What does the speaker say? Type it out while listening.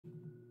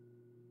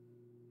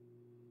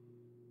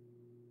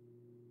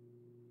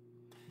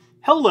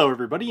Hello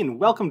everybody and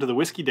welcome to the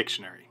Whiskey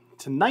Dictionary.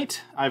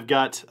 Tonight I've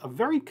got a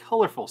very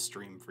colorful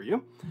stream for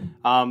you.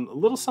 A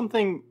little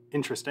something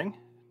interesting.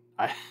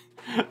 I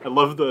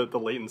love the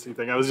latency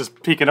thing. I was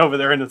just peeking over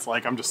there and it's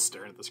like I'm just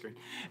staring at the screen.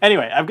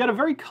 Anyway, I've got a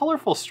very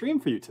colorful stream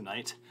for you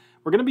tonight.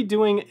 We're going to be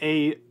doing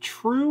a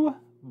true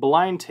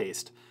blind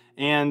taste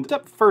and a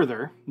step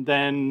further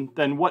than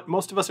what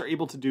most of us are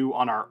able to do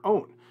on our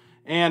own.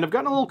 And I've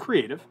gotten a little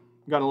creative,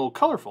 gotten a little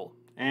colorful,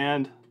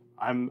 and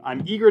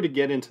I'm eager to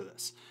get into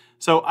this.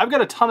 So I've got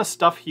a ton of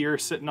stuff here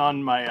sitting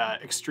on my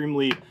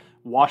extremely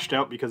washed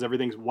out, because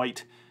everything's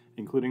white,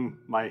 including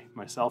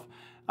myself,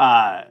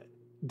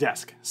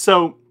 desk.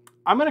 So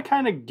I'm going to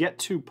kind of get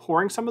to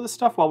pouring some of the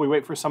stuff while we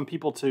wait for some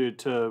people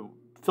to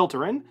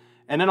filter in,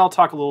 and then I'll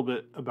talk a little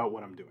bit about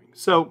what I'm doing.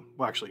 So,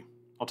 well, actually,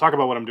 I'll talk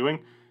about what I'm doing,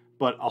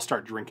 but I'll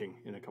start drinking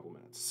in a couple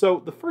minutes. So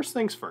the first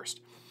things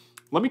first,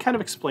 let me kind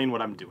of explain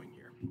what I'm doing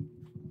here,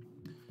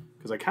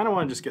 because I kind of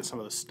want to just get some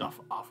of the stuff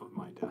off of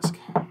my desk.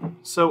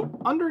 So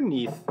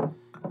underneath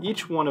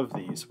each one of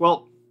these,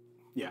 well,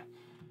 yeah,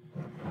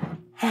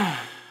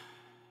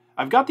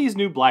 I've got these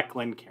new black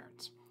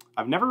Glencairns.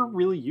 I've never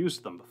really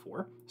used them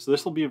before, so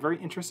this will be a very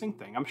interesting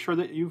thing. I'm sure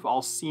that you've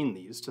all seen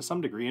these to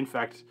some degree. In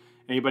fact,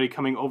 anybody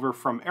coming over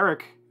from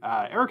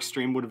Eric's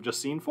stream would have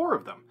just seen 4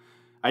 of them.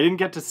 I didn't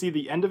get to see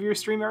the end of your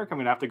stream, Eric. I'm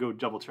going to have to go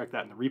double check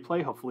that in the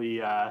replay.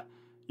 Hopefully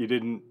you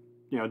didn't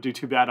do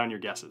too bad on your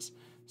guesses.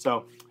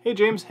 So, hey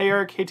James, hey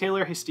Eric, hey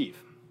Taylor, hey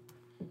Steve.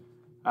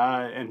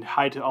 And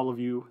hi to all of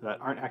you that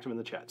aren't active in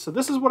the chat. So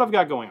this is what I've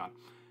got going on.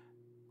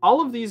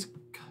 All of these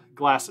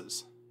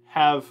glasses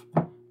have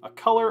a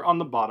color on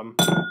the bottom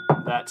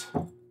that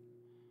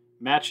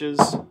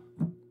matches.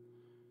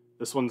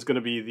 This one's going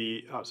to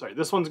be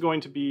this one's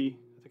going to be,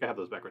 I think I have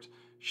those backwards,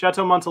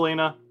 Chateau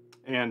Montelena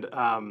and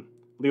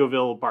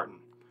Leoville Barton.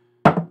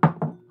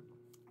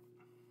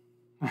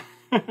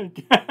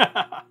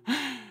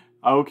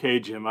 Okay,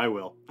 Jim, I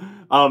will.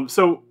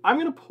 So I'm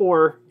going to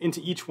pour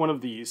into each one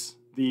of these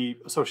the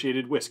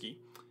associated whiskey.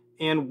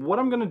 And what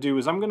I'm going to do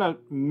is I'm going to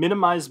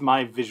minimize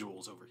my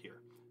visuals over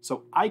here.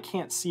 So I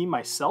can't see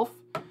myself.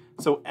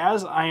 So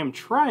as I am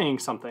trying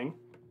something,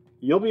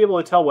 you'll be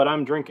able to tell what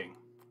I'm drinking,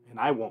 and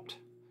I won't.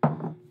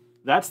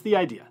 That's the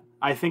idea.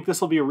 I think this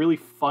will be a really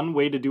fun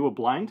way to do a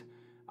blind.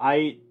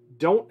 I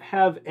don't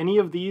have any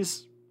of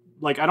these,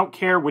 like, I don't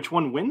care which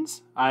one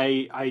wins.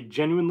 I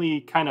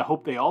genuinely kind of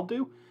hope they all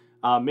do.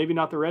 Maybe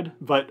not the red,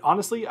 but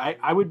honestly,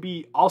 I would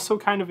be also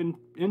kind of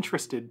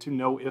interested to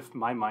know if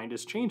my mind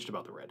has changed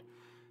about the red.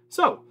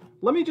 So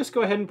let me just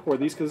go ahead and pour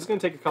these, because it's going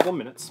to take a couple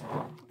minutes,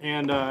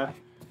 and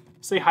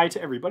say hi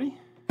to everybody.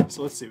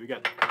 So let's see, we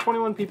got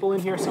 21 people in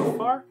here so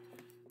far.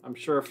 I'm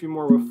sure a few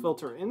more will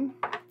filter in.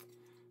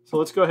 So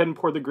let's go ahead and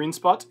pour the green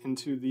spot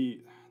into the,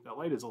 that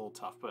light is a little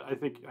tough, but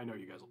I know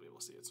you guys will be able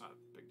to see. It's not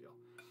a big deal.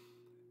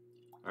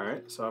 All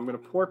right, so I'm going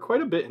to pour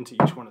quite a bit into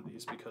each one of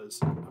these, because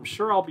I'm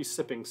sure I'll be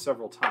sipping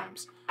several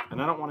times,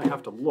 and I don't want to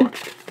have to look.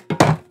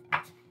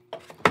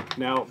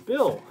 Now,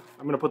 Bill,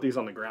 I'm going to put these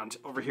on the ground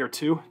over here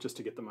too, just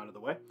to get them out of the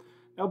way.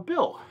 Now,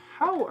 Bill,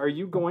 how are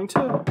you going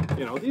to,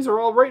 these are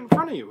all right in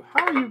front of you.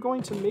 How are you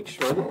going to make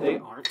sure that they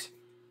aren't,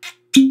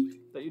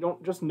 that you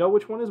don't just know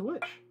which one is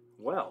which?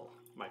 Well,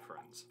 my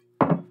friends,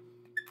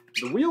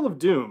 the Wheel of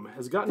Doom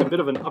has gotten a bit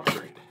of an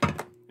upgrade.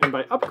 And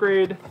by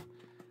upgrade,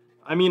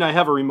 I mean I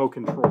have a remote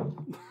control.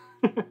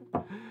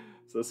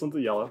 So this one's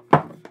a yellow.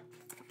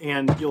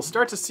 And you'll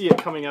start to see it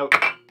coming out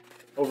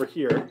over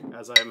here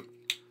as I'm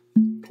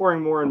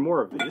pouring more and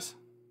more of these.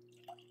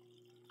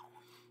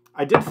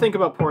 I did think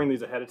about pouring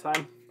these ahead of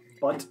time,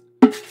 but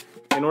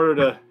in order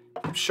to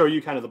show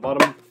you kind of the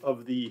bottom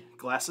of the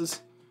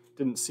glasses,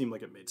 didn't seem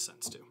like it made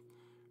sense to.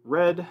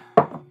 Red.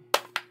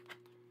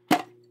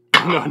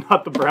 No,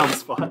 not the brown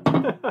spot.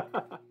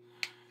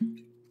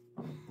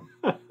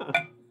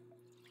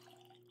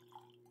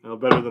 No,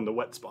 better than the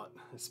wet spot,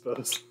 I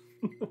suppose.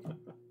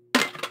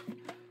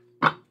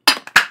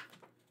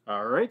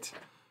 All right.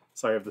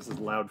 Sorry if this is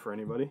loud for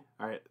anybody.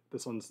 All right,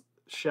 this one's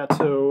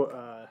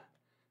Chateau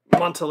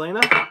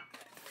Montelena.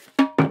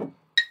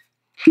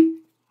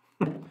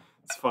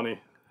 It's funny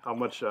how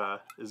much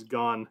is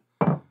gone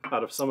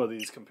out of some of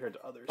these compared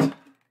to others.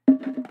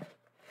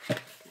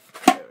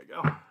 There we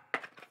go.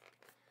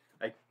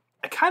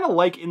 I kind of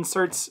like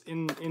inserts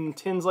in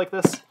tins like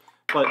this,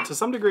 but to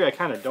some degree I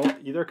kind of don't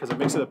either, because it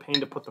makes it a pain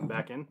to put them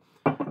back in.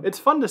 It's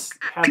fun to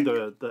have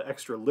the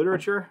extra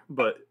literature,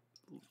 but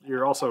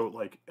you're also,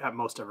 like, at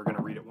most ever going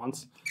to read it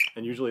once,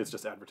 and usually it's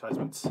just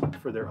advertisements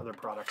for their other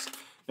products.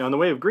 Now, in the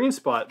way of green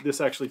spot, this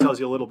actually tells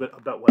you a little bit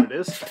about what it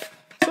is,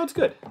 so it's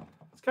good.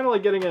 It's kind of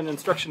like getting an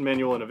instruction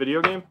manual in a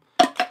video game.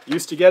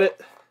 Used to get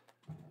it.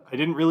 I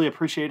didn't really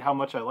appreciate how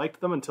much I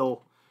liked them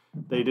until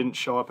they didn't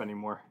show up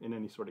anymore in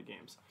any sort of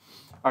games.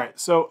 All right,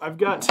 so I've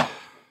got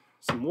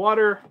some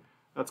water.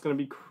 That's going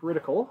to be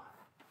critical.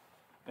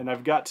 And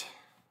I've got,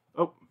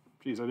 oh,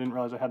 geez, I didn't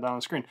realize I had that on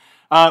the screen.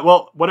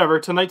 Well, whatever,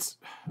 tonight's,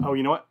 oh,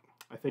 you know what?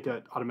 I think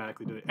I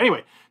automatically did it.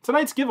 Anyway,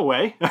 tonight's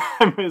giveaway,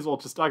 I may as well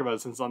just talk about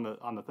it since it's on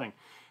the thing.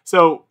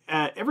 So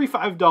every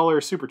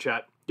 $5 super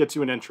chat gets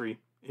you an entry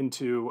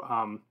into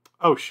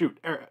Oh, shoot.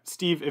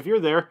 Steve, if you're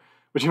there,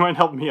 would you mind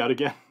helping me out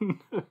again?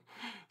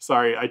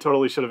 Sorry, I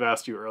totally should have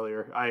asked you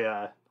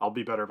earlier. I'll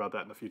be better about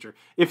that in the future.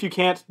 If you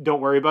can't,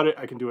 don't worry about it.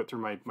 I can do it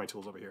through my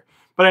tools over here.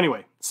 But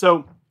anyway,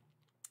 so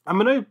I'm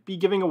going to be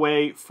giving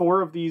away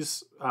 4 of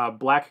these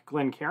black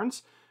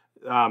Glencairns.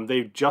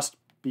 They just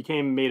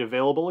became made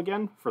available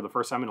again for the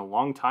first time in a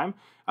long time.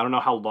 I don't know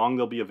how long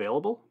they'll be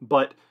available,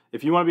 but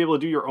if you want to be able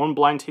to do your own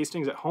blind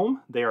tastings at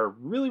home, they are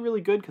really,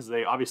 really good because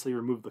they obviously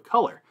remove the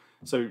color.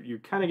 So you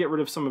kind of get rid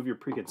of some of your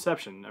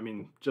preconception. I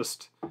mean,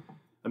 just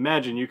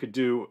imagine you could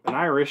do an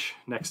Irish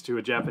next to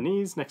a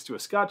Japanese, next to a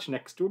Scotch,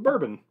 next to a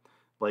bourbon,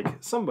 like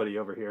somebody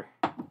over here.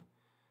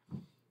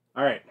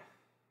 All right,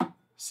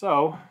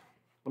 so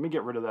let me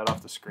get rid of that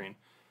off the screen.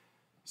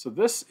 So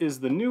this is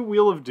the new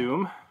Wheel of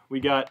Doom. We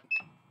got,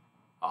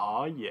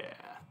 oh yeah.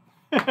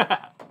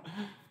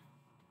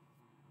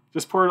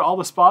 Just poured all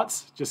the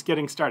spots, just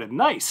getting started.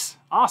 Nice,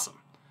 awesome.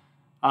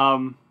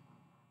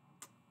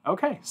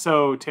 Okay,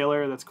 so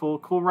Taylor, that's cool.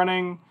 Cool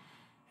running.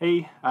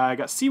 Hey, I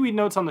got seaweed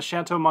notes on the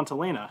Chateau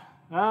Montelena.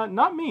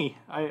 Not me,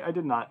 I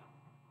did not.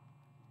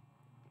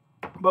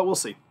 But we'll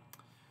see.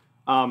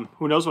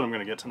 Who knows what I'm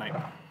gonna get tonight.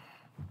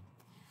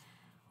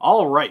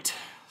 All right,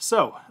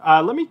 so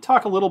let me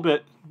talk a little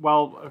bit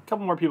while a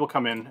couple more people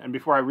come in and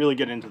before I really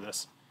get into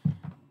this.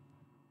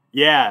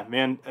 Yeah,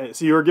 man.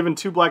 So you were given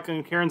 2 black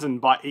Glencairns and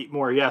bought 8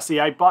 more. Yeah, see,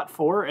 I bought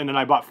 4 and then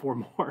I bought 4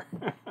 more.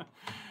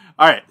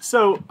 All right,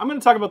 so I'm going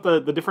to talk about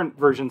the different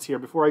versions here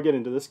before I get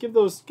into this. Give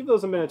those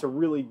a minute to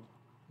really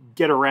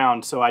get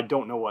around so I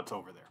don't know what's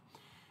over there.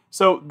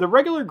 So the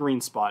regular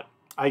green spot,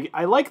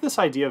 I like this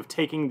idea of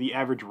taking the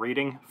average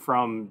rating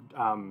from,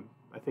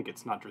 I think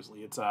it's not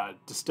Drizzly, it's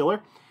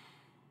Distiller.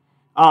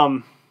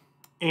 And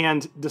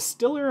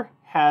Distiller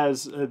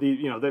has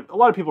a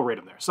lot of people rate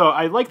them there. So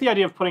I like the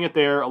idea of putting it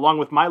there along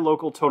with my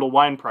local total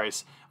wine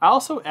price. I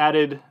also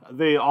added,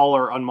 they all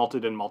are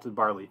unmalted and malted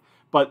barley,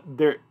 but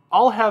they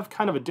all have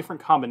kind of a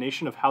different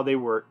combination of how they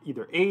were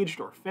either aged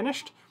or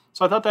finished.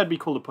 So I thought that'd be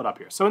cool to put up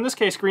here. So in this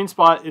case, Green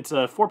Spot, it's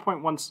a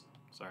 4.1,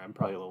 sorry, I'm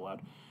probably a little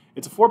loud.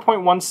 It's a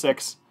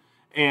 4.16,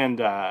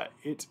 and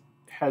it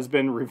has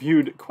been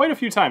reviewed quite a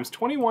few times,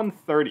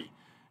 2130.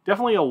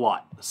 Definitely a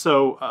lot.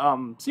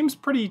 So seems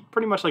pretty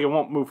much like it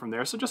won't move from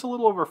there. So just a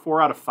little over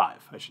 4 out of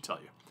 5, I should tell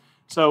you.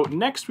 So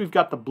next we've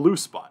got the Blue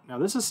Spot. Now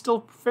this is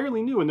still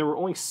fairly new, and there were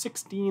only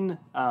 16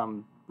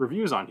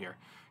 reviews on here.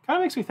 Kind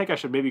of makes me think I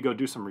should maybe go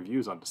do some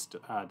reviews on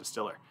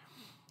Distiller.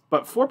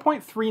 But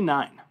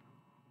 4.39.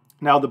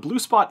 Now the Blue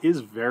Spot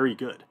is very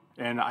good,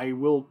 and I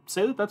will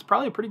say that that's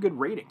probably a pretty good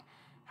rating.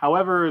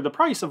 However, the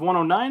price of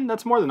 109,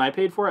 that's more than I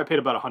paid for. I paid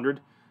about 100,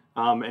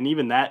 and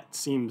even that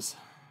seems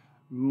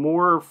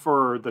more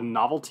for the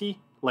novelty.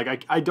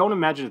 Like I don't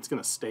imagine it's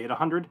going to stay at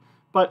 100,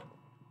 but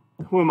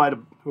who am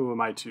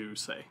I to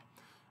say?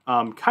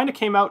 Kind of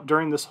came out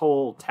during this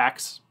whole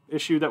tax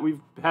issue that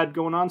we've had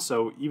going on,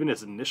 so even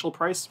its initial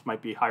price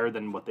might be higher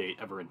than what they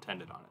ever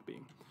intended on it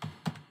being.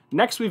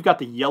 Next, we've got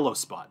the Yellow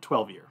Spot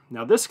 12-year.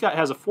 Now this guy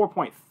has a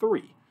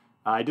 4.3.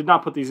 I did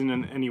not put these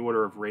in any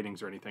order of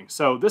ratings or anything.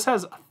 So this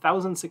has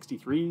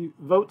 1,063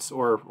 votes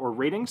or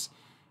ratings.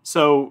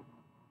 So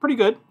pretty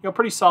good,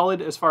 pretty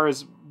solid as far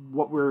as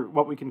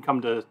what we can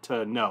come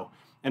to know.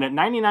 And at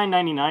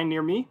 $99.99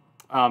 near me,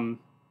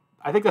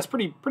 I think that's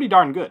pretty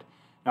darn good.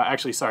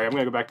 Actually, sorry, I'm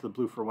gonna go back to the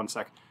blue for 1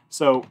 sec.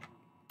 So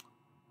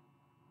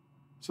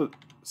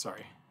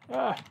sorry,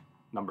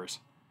 numbers.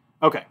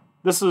 Okay,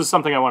 this is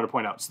something I wanted to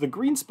point out. So the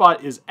Green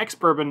Spot is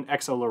ex-bourbon,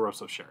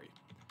 ex-Oloroso sherry.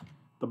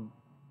 The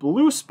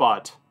Blue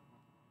Spot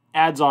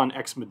adds on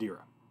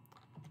ex-Madeira.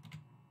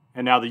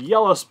 And now the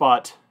Yellow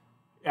Spot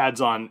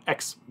adds on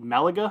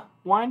ex-Malaga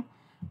wine,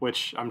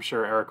 which I'm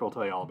sure Eric will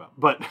tell you all about.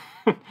 But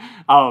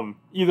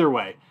either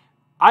way,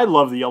 I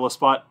love the Yellow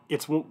Spot.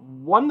 It's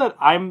one that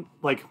I'm,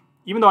 like,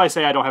 even though I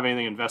say I don't have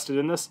anything invested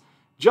in this,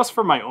 just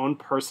for my own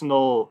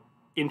personal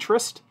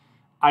interest,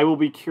 I will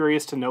be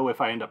curious to know if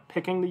I end up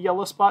picking the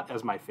Yellow Spot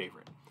as my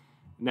favorite.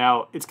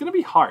 Now, it's going to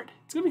be hard.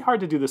 It's going to be hard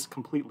to do this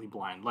completely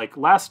blind. Like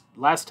last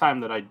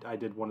time that I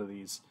did one of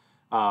these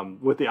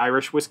with the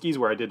Irish Whiskies,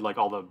 where I did like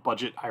all the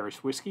budget Irish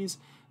Whiskies,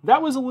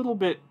 that was a little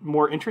bit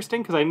more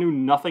interesting because I knew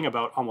nothing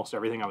about almost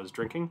everything I was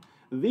drinking.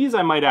 These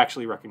I might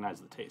actually recognize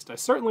the taste. I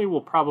certainly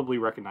will probably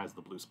recognize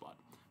the Blue Spot,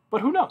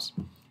 but who knows?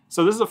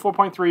 So this is a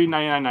 4.3,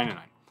 $99.99.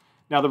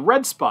 Now the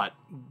Red Spot,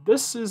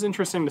 this is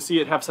interesting to see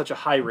it have such a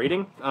high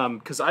rating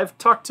because I've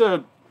talked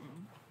to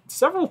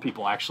several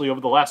people actually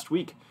over the last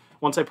week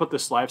once I put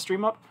this live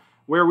stream up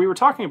where we were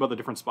talking about the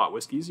different spot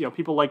whiskeys.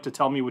 People like to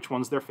tell me which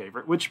one's their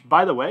favorite, which,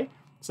 by the way,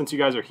 since you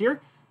guys are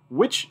here,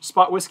 which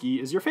spot whiskey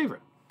is your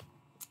favorite?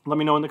 Let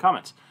me know in the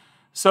comments.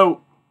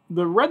 So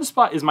the Red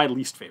Spot is my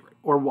least favorite,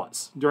 or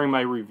was, during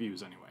my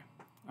reviews anyway.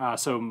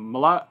 So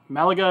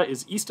Malaga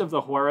is east of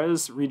the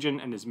Juarez region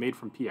and is made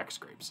from PX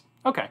grapes.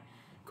 Okay,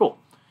 cool.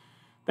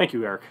 Thank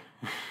you, Eric.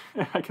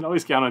 I can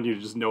always count on you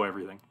to just know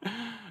everything.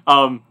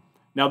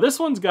 Now this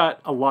one's got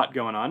a lot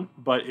going on,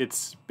 but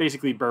it's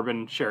basically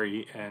bourbon,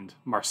 sherry, and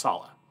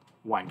Marsala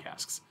wine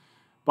casks.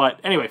 But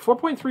anyway,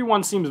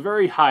 4.31 seems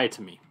very high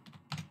to me.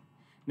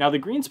 Now, the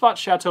Green Spot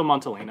Chateau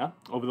Montelena,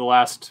 over the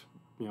last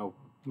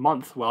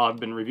month while I've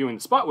been reviewing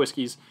the spot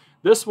whiskeys,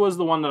 this was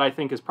the one that I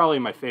think is probably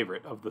my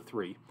favorite of the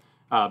three.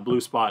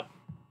 Blue Spot,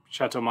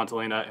 Chateau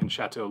Montelena, and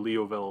Chateau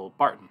Leoville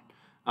Barton.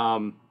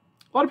 A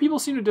lot of people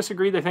seem to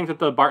disagree. They think that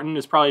the Barton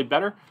is probably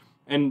better,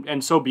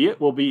 and so be it.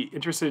 We'll be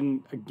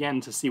interested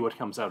again to see what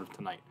comes out of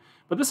tonight.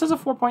 But this is a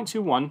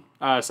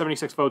 4.21,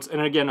 76 votes,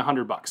 and again,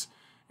 $100.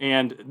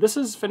 And this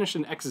is finished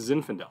in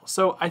ex-Zinfandel.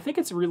 So I think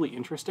it's really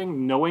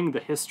interesting knowing the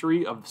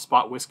history of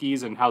spot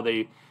whiskeys and how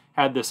they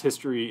had this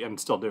history, and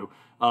still do,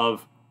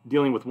 of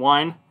dealing with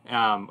wine.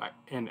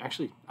 And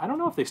actually, I don't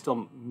know if they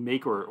still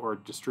make or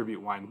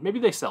distribute wine. Maybe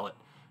they sell it.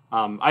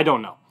 I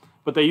don't know.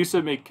 But they used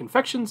to make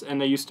confections, and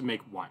they used to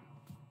make wine.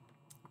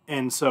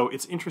 And so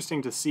it's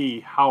interesting to see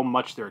how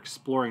much they're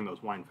exploring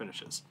those wine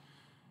finishes.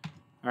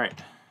 All right.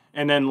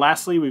 And then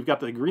lastly, we've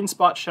got the Green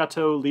Spot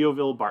Chateau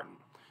Leoville Barton.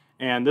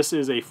 And this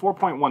is a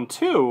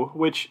 4.12,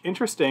 which,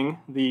 interesting,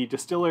 the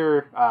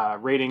distiller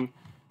rating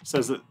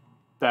says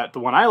that the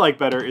one I like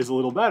better is a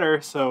little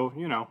better, so,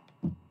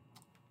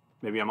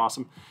 maybe I'm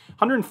awesome.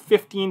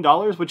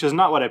 $115, which is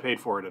not what I paid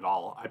for it at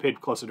all. I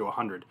paid closer to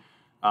 $100.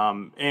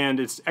 And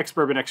it's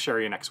ex-bourbon,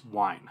 ex-sherry, and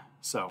ex-wine.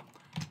 So,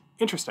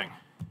 interesting.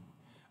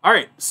 All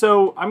right,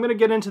 so I'm going to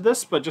get into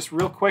this, but just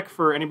real quick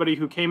for anybody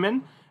who came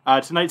in,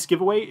 tonight's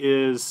giveaway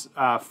is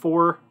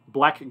 4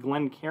 Black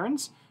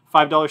Glencairns,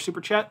 $5 Super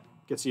Chat.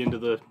 Gets you into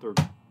the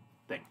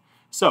thing.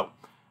 So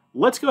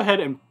let's go ahead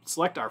and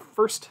select our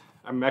first.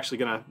 I'm actually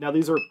gonna, now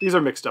these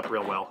are mixed up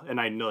real well, and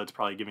I know it's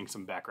probably giving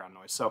some background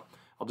noise. So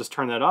I'll just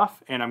turn that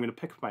off, and I'm gonna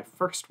pick my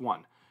first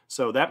one.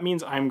 So that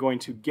means I'm going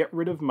to get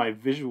rid of my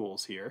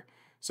visuals here.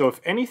 So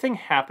if anything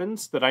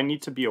happens that I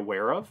need to be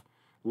aware of,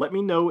 let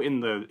me know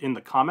in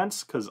the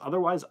comments, because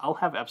otherwise I'll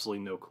have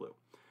absolutely no clue.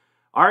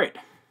 All right,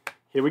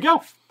 here we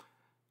go.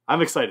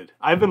 I'm excited.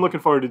 I've been looking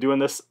forward to doing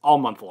this all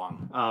month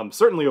long,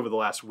 certainly over the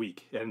last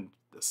week, and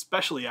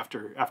especially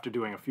after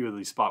doing a few of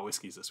these spot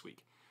whiskeys this week.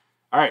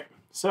 All right,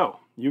 so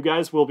you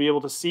guys will be able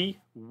to see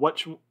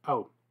what.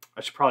 Oh,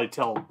 I should probably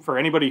tell for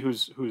anybody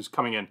who's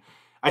coming in.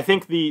 I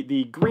think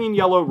the green,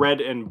 yellow,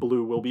 red, and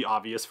blue will be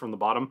obvious from the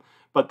bottom,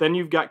 but then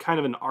you've got kind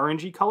of an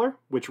orangey color,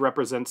 which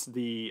represents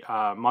the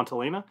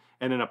Montelena,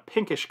 and then a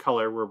pinkish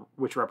color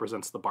which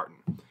represents the Barton.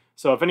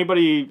 So if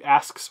anybody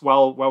asks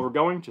while we're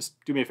going, just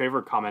do me a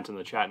favor, comment in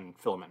the chat and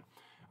fill them in.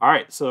 All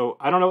right, so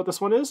I don't know what this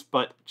one is,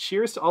 but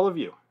cheers to all of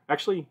you.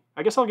 Actually,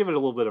 I guess I'll give it a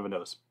little bit of a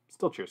nose.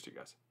 Still cheers to you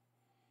guys.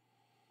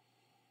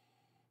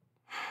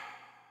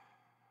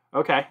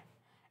 Okay,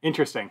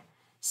 interesting.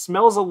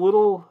 Smells a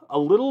little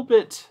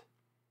bit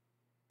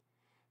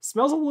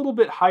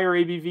higher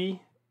ABV,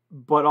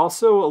 but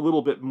also a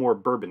little bit more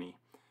bourbony.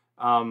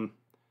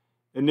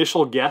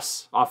 Initial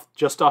guess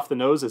just off the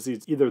nose is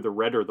either the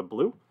red or the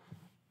blue,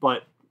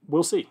 but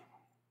we'll see.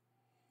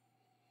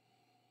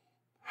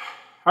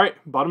 All right,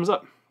 bottoms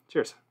up.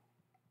 Cheers.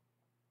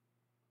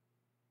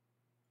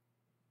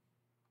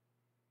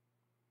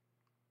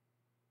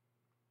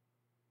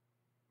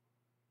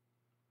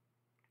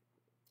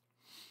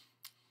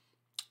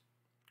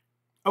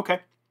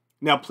 Okay.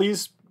 Now,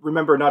 please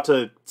remember not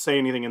to say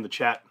anything in the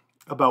chat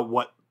about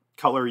what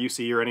color you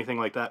see or anything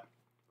like that.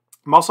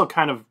 I'm also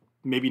kind of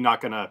maybe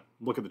not going to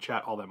look at the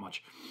chat all that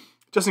much,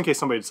 just in case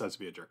somebody decides to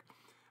be a jerk.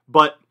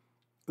 But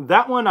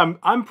that one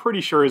I'm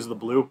pretty sure is the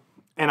blue.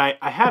 And I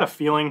had a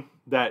feeling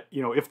that,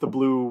 if the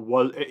blue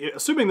was,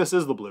 assuming this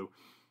is the blue,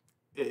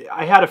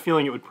 I had a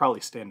feeling it would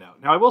probably stand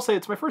out. Now, I will say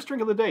it's my first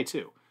drink of the day,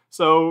 too.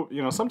 So,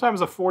 sometimes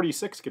a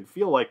 46 could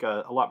feel like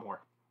a lot more.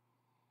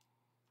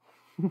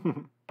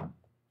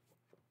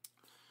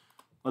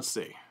 Let's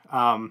see.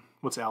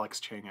 What's Alex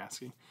Chang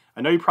asking?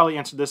 I know you probably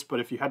answered this, but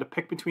if you had to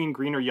pick between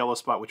green or yellow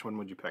spot, which one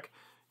would you pick?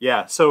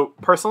 Yeah, so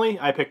personally,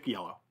 I pick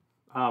yellow.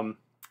 All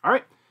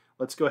right,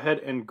 let's go ahead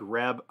and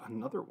grab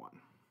another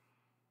one.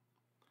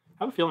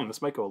 I have a feeling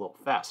this might go a little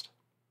fast.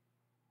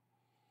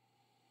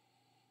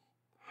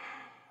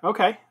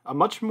 Okay, a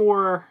much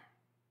more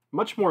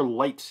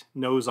light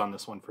nose on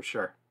this one for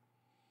sure.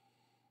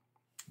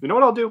 You know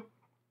what I'll do?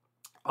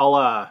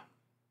 I'll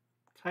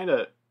kind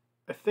of,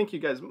 I think you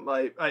guys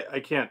might, I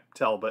can't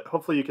tell, but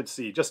hopefully you could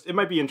see. Just, it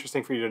might be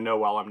interesting for you to know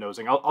while I'm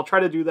nosing. I'll try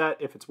to do that.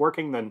 If it's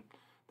working, then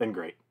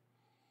great.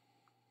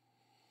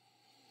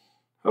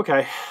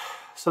 Okay,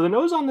 so the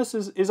nose on this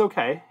is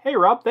okay. Hey,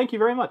 Rob, thank you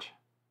very much.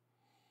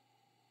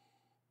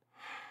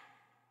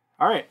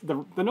 All right,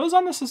 the nose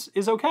on this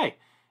is okay.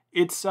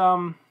 It's,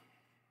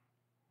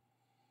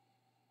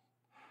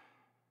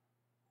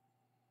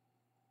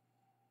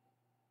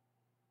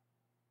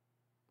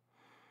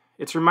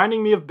 it's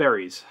reminding me of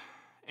berries.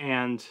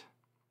 And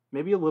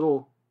maybe a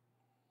little,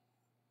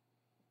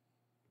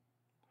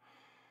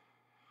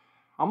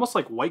 almost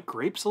like white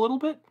grapes a little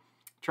bit.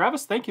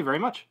 Travis, thank you very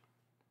much.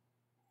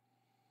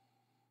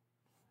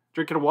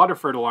 Drinking a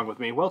Waterford along with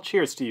me. Well,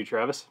 cheers to you,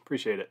 Travis.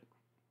 Appreciate it.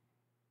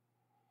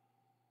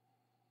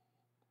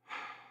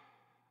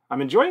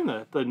 I'm enjoying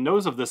the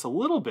nose of this a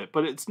little bit,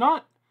 but it's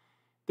not,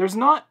 there's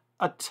not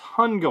a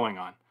ton going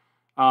on.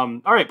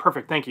 All right,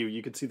 perfect. Thank you.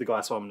 You can see the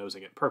glass while I'm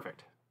nosing it.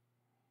 Perfect.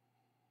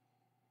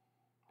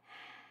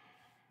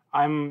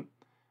 I'm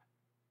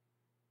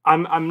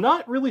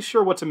not really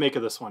sure what to make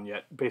of this one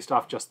yet, based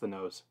off just the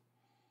nose.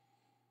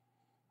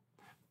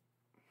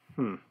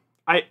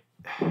 I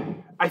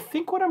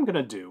think what I'm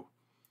gonna do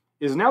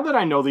is, now that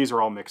I know these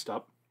are all mixed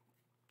up,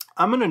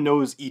 I'm gonna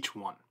nose each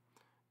one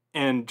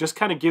and just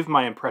kind of give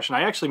my impression.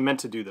 I actually meant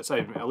to do this.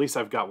 At least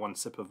I've got one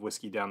sip of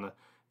whiskey down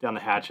the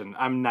hatch, and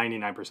I'm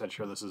 99%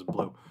 sure this is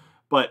blue.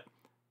 But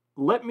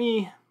let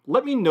me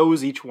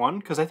nose each one,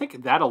 because I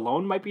think that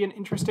alone might be an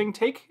interesting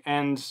take,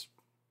 and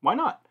why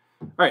not?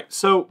 All right,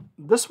 so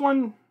this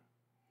one,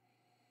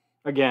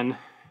 again,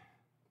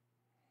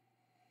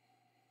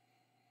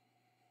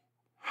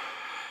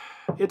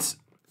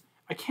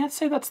 I can't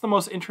say that's the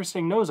most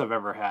interesting nose I've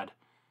ever had.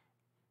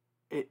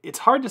 It's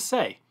hard to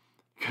say,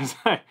 because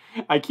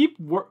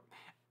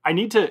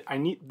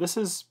this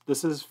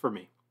is for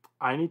me.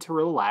 I need to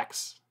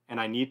relax, and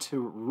I need to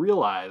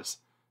realize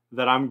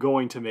that I'm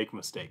going to make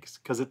mistakes,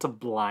 because it's a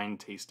blind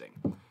tasting.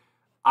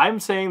 I'm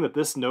saying that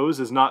this nose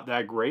is not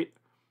that great,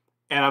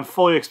 and I'm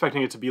fully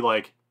expecting it to be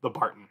like the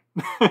Barton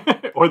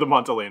or the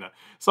Montelena,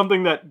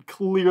 something that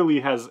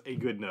clearly has a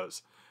good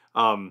nose.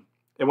 And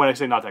when I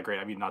say not that great,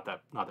 I mean not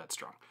that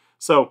strong.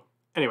 So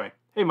anyway,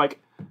 hey Mike.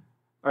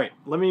 All right,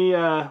 let me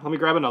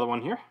grab another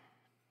one here.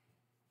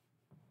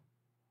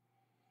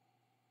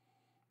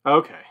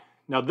 Okay,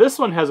 now this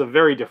one has a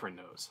very different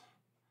nose.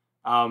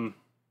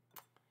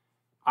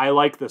 I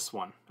like this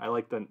one. I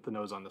like the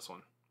nose on this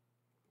one.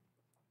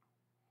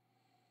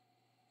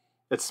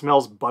 It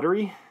smells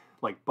buttery,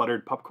 like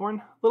buttered popcorn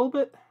a little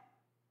bit,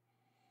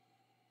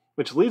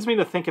 which leads me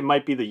to think it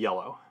might be the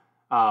yellow.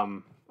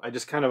 I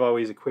just kind of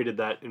always equated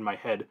that in my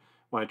head.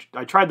 When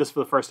I tried this for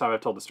the first time,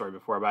 I've told the story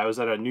before, but I was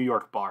at a New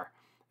York bar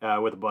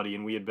with a buddy,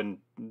 and it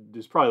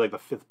was probably like the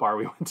 5th bar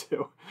we went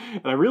to,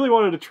 and I really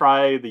wanted to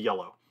try the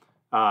yellow.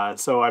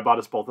 So I bought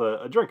us both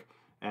a drink,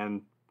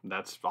 and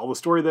that's all the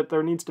story that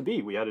there needs to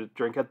be. We had a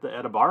drink at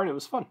a bar, and it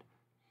was fun.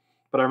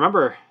 But I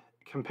remember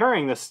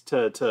comparing this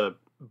to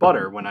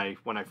butter when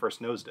I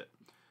first nosed it.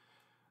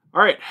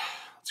 All right,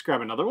 let's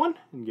grab another one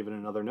and give it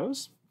another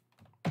nose.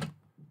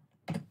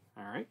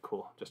 All right,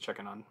 cool. Just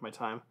checking on my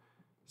time.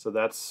 So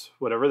that's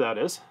whatever that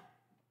is.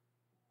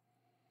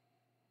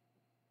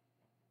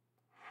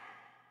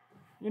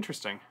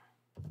 Interesting.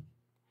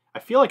 I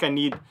feel like I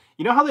need,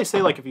 you know how they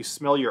say, like, if you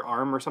smell your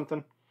arm or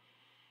something,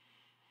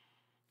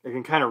 it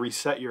can kind of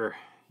reset your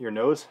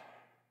nose?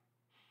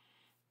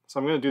 So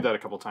I'm going to do that a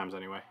couple times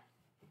anyway.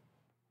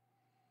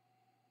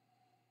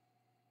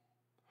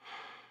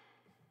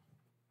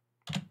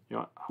 You know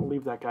what? I'll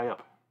leave that guy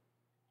up.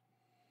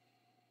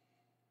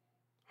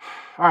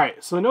 All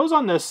right, so the nose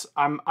on this,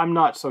 I'm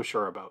not so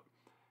sure about.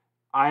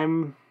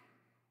 I'm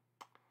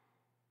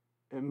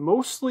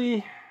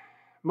mostly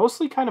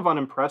kind of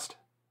unimpressed.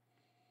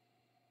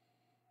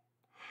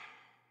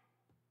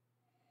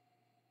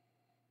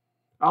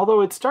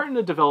 Although it's starting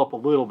to develop a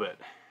little bit.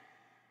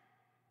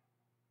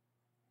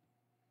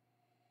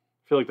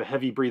 I feel like the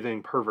heavy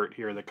breathing pervert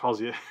here that calls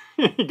you,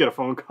 you get a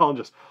phone call and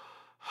just,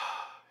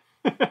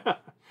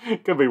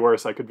 could be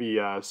worse. I could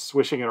be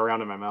swishing it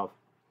around in my mouth.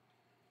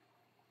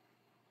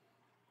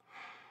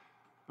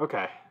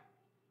 Okay.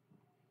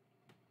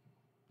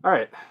 All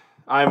right.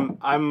 I'm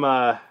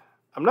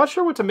not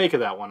sure what to make of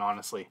that one,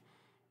 honestly.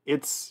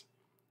 It's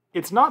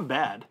not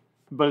bad,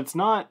 but it's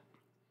not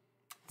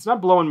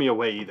blowing me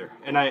away either.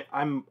 And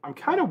I'm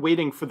kind of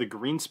waiting for the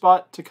green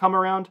spot to come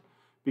around,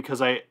 because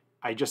I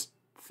just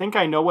think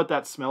I know what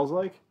that smells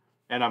like,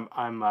 and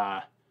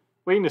I'm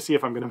waiting to see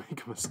if I'm going to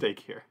make a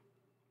mistake here.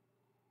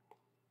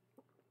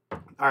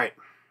 All right.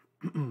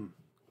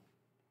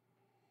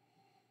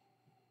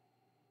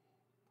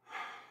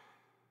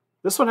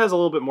 This one has a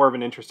little bit more of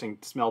an interesting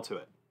smell to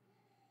it.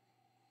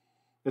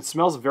 It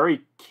smells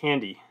very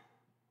candy.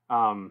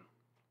 So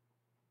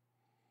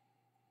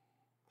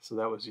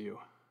that was you.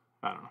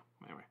 I don't know.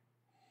 Anyway,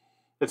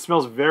 it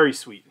smells very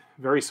sweet,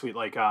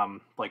 like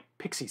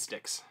pixie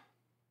sticks,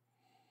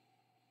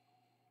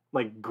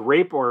 like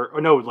grape or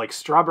no, like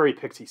strawberry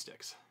pixie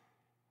sticks.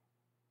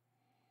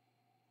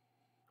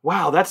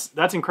 Wow,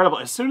 that's incredible.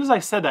 As soon as I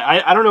said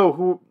that, I don't know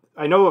who.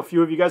 I know a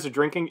few of you guys are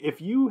drinking.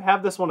 If you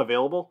have this one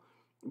available,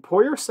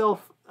 pour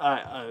yourself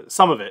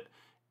some of it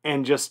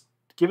and just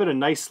give it a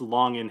nice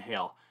long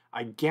inhale.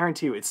 I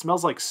guarantee you, it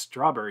smells like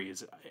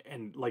strawberries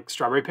and like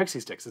strawberry pixie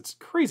sticks. It's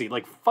crazy,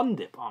 like Fun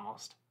Dip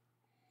almost.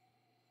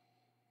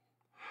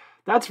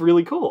 That's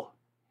really cool.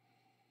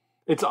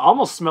 It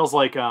almost smells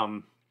like,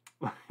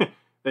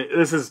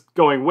 this is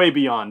going way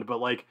beyond, but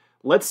like,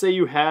 let's say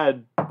you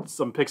had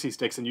some pixie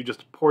sticks and you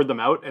just poured them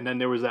out, and then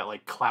there was that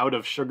like cloud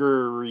of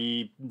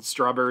sugary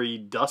strawberry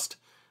dust,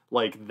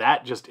 like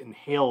that just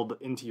inhaled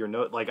into your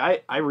nose. Like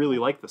I really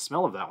like the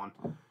smell of that one.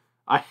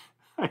 I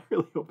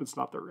really hope it's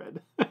not the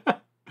red.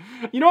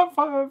 You know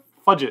what?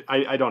 Fudge it.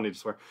 I don't need to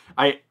swear.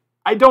 I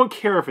don't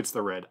care if it's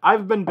the red.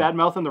 I've been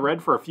bad-mouthing the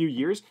red for a few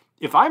years.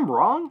 If I'm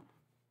wrong,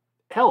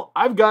 hell,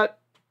 I've got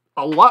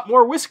a lot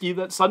more whiskey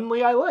that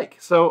suddenly I like.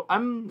 So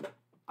I'm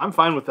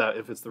fine with that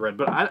if it's the red,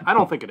 but I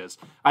don't think it is.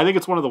 I think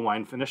it's one of the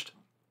wine finished.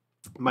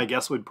 My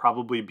guess would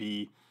probably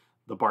be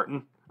the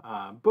Barton.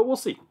 But we'll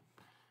see.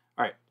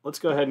 All right, let's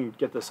go ahead and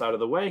get this out of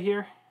the way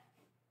here.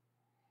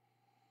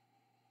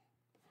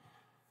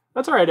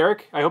 That's all right,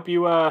 Eric. I hope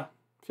you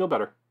feel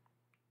better.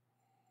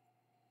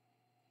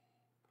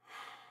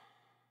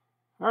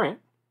 All right.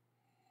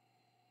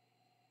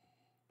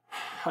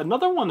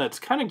 Another one that's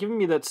kind of giving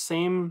me that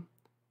same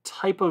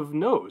type of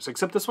nose,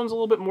 except this one's a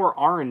little bit more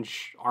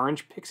orange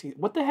pixie.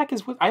 What the heck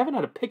is with? I haven't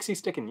had a pixie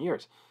stick in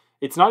years.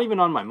 It's not even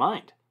on my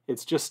mind.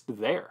 It's just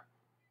there.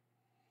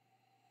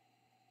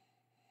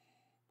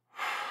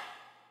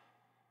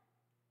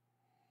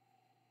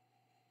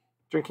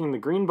 Drinking the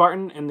green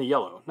Barton and the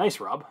yellow. Nice,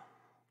 Rob.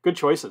 Good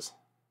choices.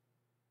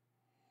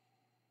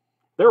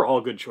 They're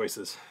all good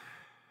choices.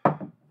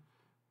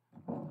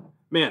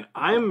 Man,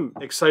 I'm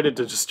excited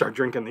to just start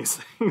drinking these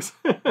things.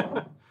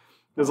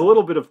 There's a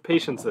little bit of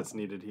patience that's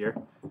needed here.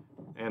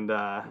 And,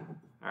 all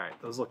right,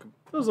 those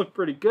look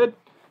pretty good.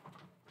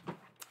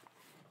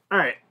 All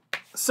right,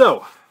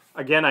 so,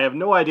 again, I have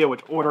no idea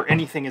which order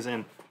anything is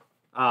in.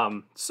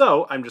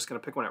 So, I'm just going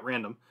to pick one at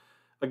random.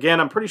 Again,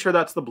 I'm pretty sure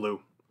that's the blue.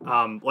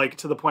 Like,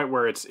 to the point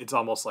where it's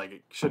almost like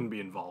it shouldn't be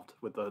involved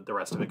with the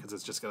rest of it, because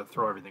it's just going to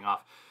throw everything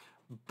off.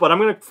 But I'm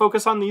going to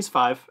focus on these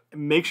 5,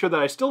 and make sure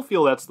that I still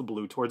feel that's the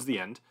blue towards the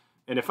end.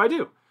 And if I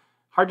do,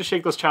 hard to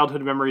shake those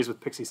childhood memories with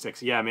pixie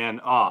sticks. Yeah, man.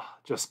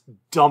 Just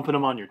dumping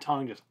them on your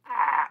tongue. Just,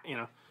 you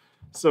know,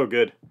 so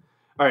good.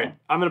 All right,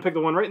 I'm going to pick the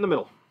one right in the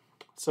middle.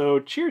 So,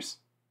 cheers.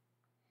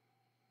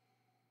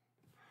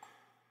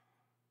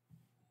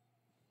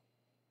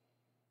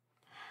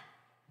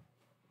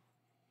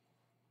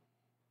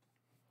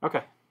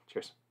 Okay,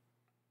 cheers.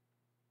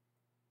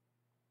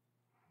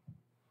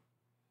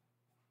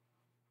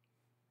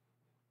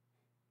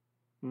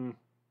 Hmm.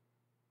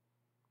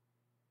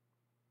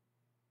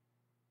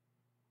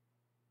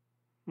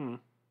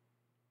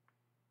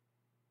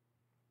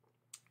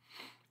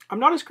 I'm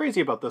not as crazy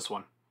about this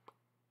one.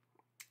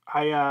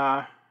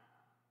 I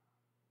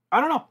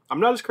don't know.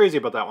 I'm not as crazy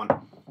about that one.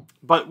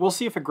 But we'll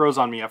see if it grows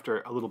on me after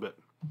a little bit.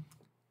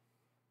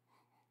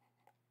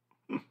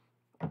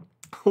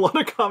 A lot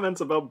of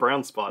comments about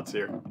brown spots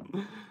here.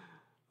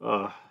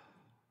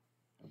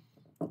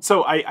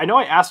 So I know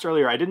I asked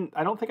earlier. I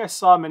don't think I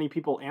saw many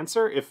people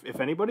answer,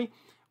 if anybody.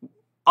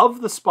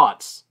 Of the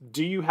spots,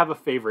 do you have a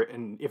favorite?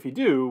 And if you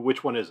do,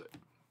 which one is it?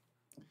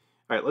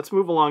 All right, let's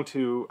move along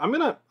to. I'm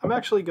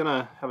actually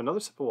gonna have another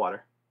sip of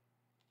water,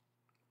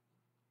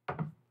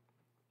 and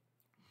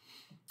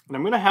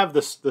I'm gonna have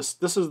this.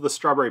 This is the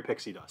strawberry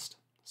pixie dust.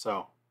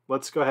 So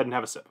let's go ahead and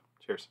have a sip.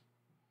 Cheers.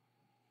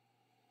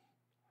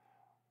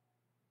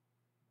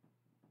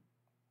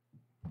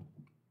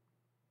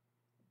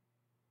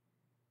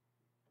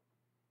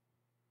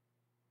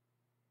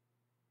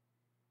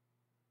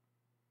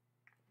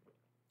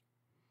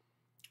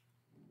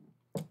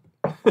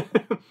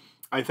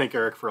 I thank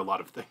Eric for a lot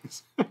of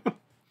things.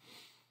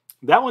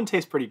 That one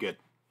tastes pretty good.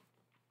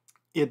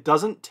 It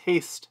doesn't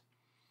taste...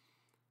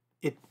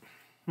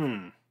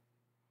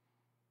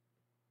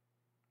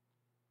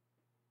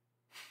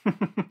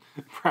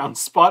 Brown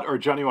spot or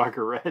Johnny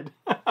Walker Red?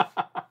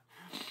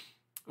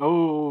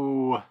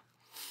 Oh...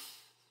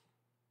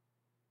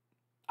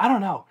 I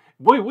don't know.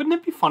 Boy, wouldn't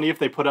it be funny if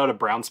they put out a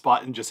brown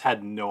spot and just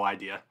had no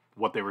idea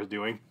what they were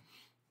doing?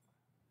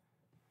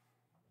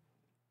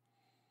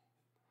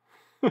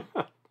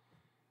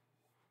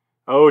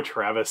 Oh,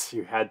 Travis,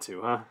 you had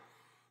to, huh?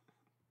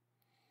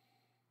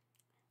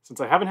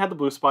 Since I haven't had the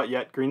blue spot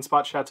yet, green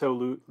spot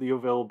Chateau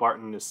Leoville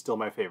Barton is still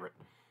my favorite.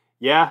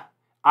 Yeah,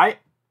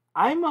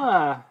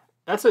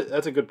 that's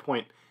a good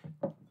point.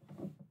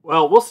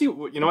 Well, we'll see.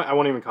 You know what? I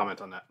won't even comment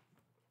on that.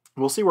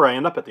 We'll see where I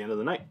end up at the end of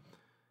the night.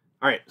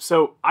 All right,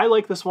 so I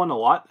like this one a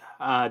lot.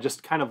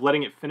 Just kind of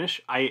letting it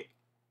finish.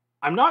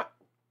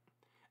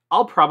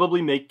 I'll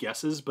probably make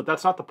guesses, but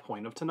that's not the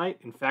point of tonight.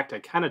 In fact, I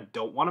kind of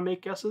don't want to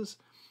make guesses,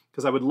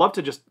 because I would love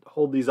to just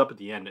hold these up at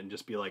the end and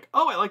just be like,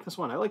 oh, I like this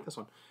one. I like this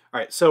one. All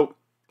right, so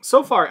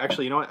far,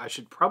 actually, you know what? I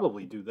should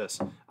probably do this.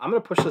 I'm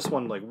going to push this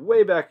one like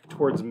way back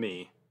towards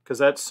me, because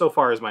that so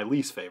far is my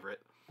least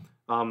favorite.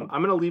 I'm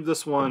going to leave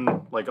this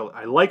one, like,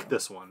 I like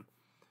this one.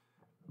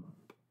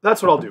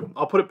 That's what I'll do.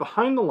 I'll put it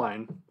behind the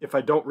line if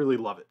I don't really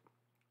love it.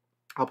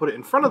 I'll put it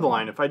in front of the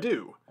line if I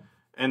do.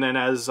 And then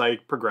as I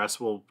progress,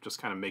 we'll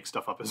just kind of make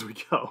stuff up as we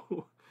go.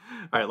 All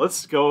right,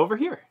 let's go over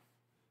here.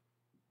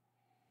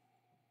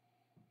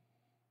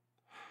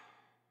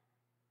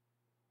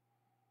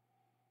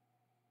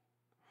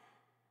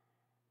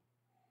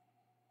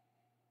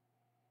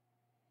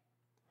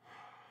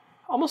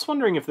 Almost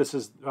wondering if this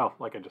is, well,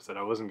 like I just said,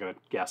 I wasn't going to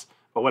guess,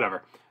 but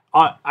whatever.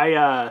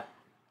 I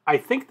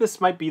think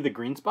this might be the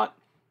green spot,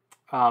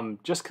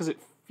 just because it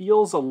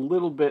feels a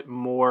little bit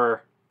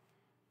more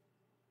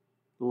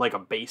like a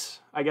base,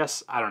 I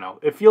guess. I don't know.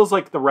 It feels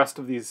like the rest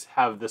of these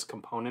have this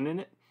component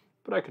in it,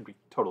 but I could be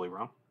totally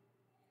wrong.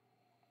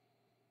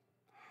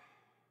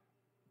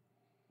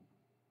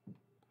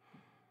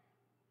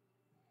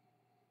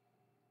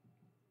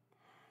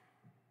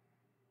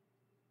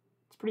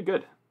 It's pretty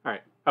good. All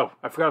right. Oh,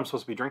 I forgot I'm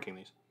supposed to be drinking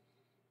these.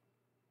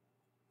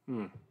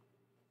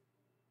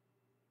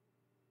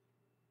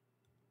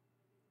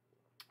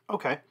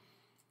 Okay.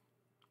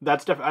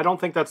 That's definitely, I don't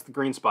think that's the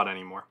green spot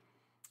anymore.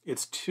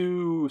 It's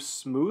too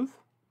smooth.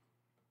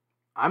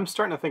 I'm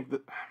starting to think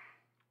that,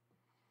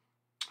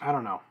 I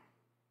don't know.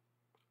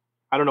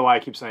 I don't know why I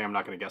keep saying I'm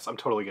not going to guess. I'm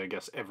totally going to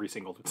guess every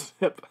single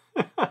sip.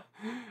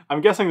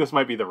 I'm guessing this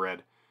might be the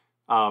red.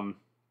 Or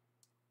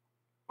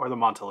the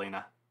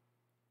Montelena.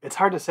 It's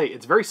hard to say.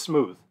 It's very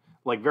smooth.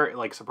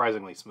 Like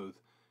surprisingly smooth.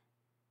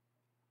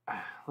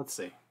 Let's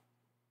see.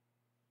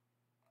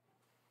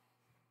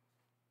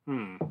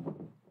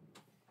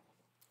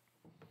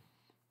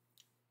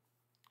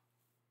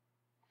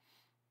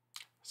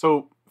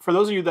 So, for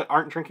those of you that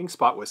aren't drinking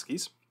spot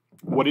whiskeys,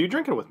 what are you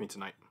drinking with me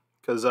tonight?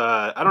 Because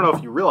I don't know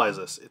if you realize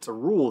this. It's a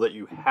rule that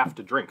you have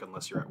to drink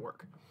unless you're at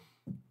work.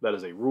 That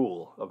is a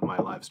rule of my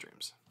live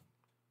streams.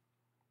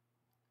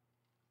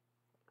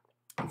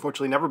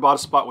 Unfortunately, never bought a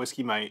spot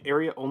whiskey. My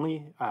area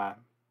only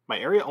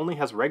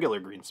has regular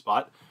green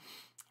spot.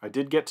 I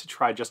did get to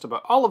try just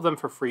about all of them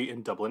for free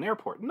in Dublin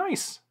Airport.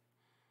 Nice.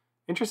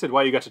 Interested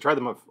why you got to try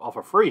them all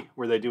for free.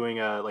 Were they doing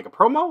like a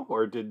promo,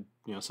 or did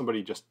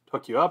somebody just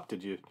hook you up?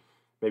 Did you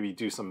maybe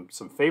do some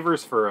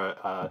favors for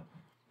a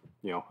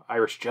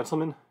Irish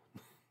gentleman?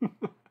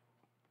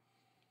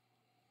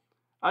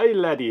 Aye,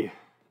 laddie.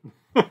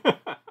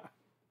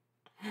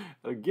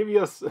 I'll give you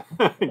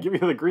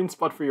the green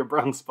spot for your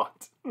brown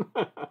spot.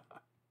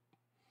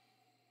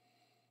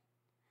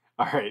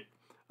 All right.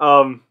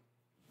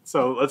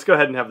 So let's go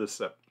ahead and have this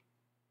sip.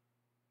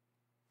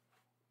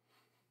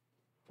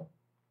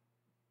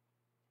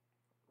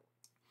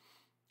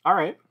 All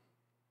right.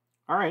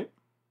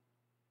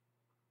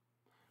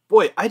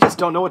 Boy, I just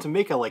don't know what to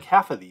make of like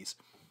half of these.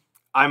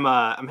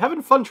 I'm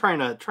having fun trying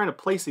to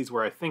place these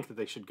where I think that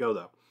they should go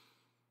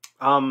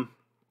though.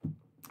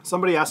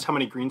 Somebody asked how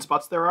many green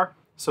spots there are.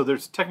 So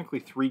there's technically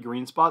 3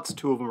 green spots.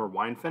 2 of them are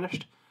wine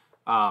finished.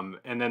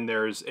 And then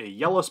there's a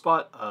yellow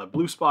spot, a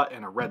blue spot,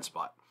 and a red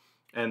spot.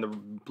 And the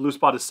blue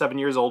spot is 7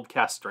 years old,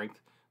 cast strength.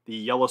 The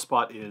yellow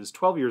spot is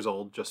 12 years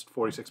old, just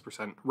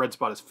 46%. Red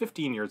spot is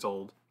 15 years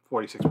old,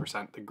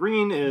 46%. The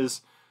green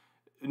is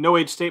no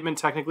age statement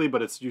technically,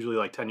 but it's usually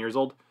like 10 years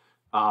old,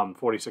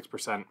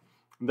 46%.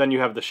 Then you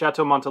have the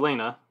Chateau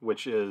Montelena,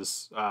 which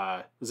is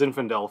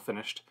Zinfandel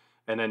finished.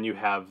 And then you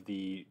have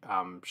the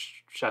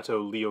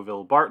Chateau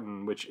Leoville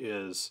Barton, which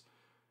is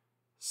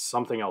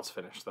something else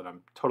finished that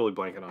I'm totally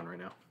blanking on right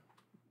now.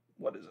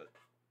 What is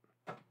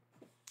it?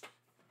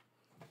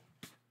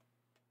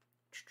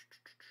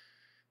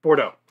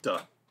 Bordeaux. Duh.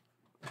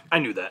 I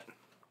knew that.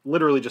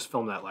 Literally just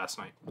filmed that last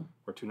night.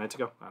 Or 2 nights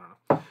ago. I don't know.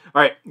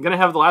 All right. I'm going to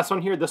have the last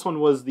one here. This one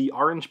was the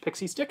orange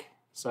pixie stick.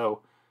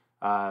 So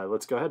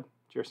let's go ahead.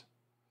 Cheers.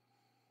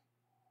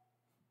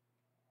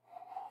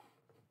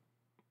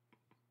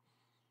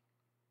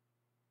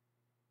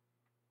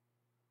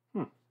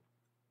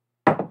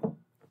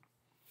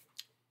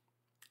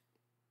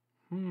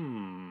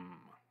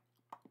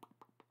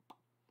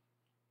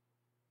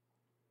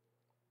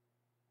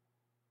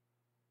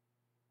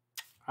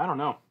 I don't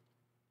know.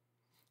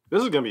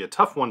 This is going to be a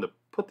tough one to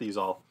put these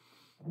all.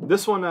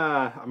 This one,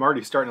 I'm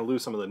already starting to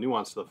lose some of the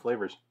nuance to the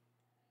flavors.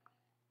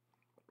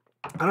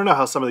 I don't know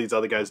how some of these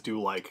other guys do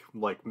like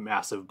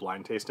massive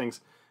blind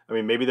tastings. I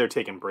mean, maybe they're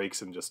taking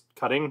breaks and just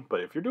cutting,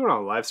 but if you're doing it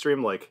on a live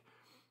stream, like,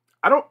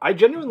 I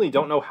genuinely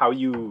don't know how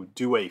you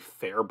do a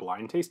fair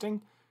blind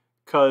tasting,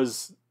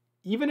 because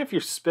even if you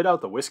spit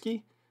out the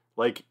whiskey,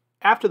 like,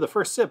 after the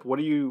first sip, what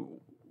do you,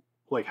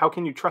 like, how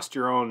can you trust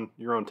your own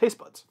taste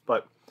buds?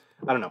 But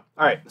I don't know.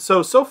 All right,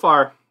 so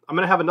far, I'm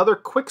going to have another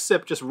quick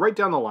sip just right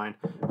down the line.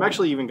 I'm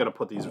actually even going to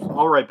put these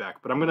all right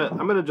back, but I'm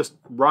going to just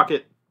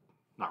rapid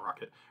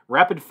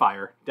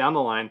fire down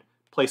the line,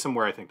 place them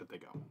where I think that they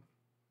go.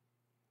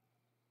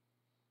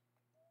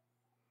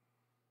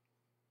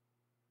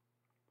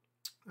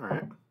 All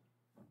right.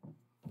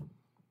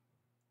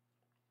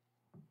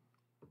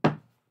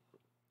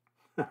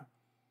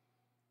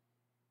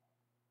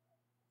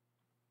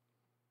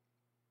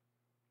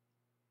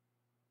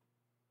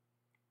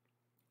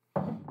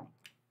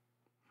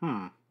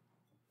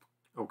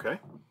 Okay.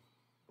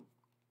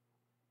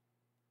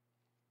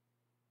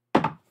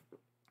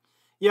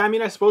 Yeah, I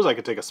mean, I suppose I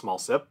could take a small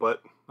sip,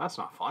 but that's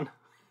not fun.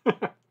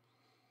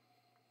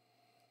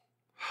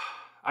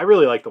 I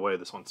really like the way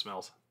this one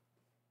smells.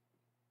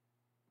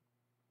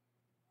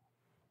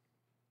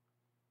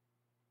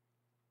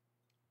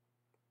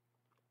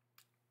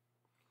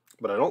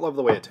 But I don't love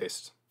the way it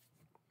tastes.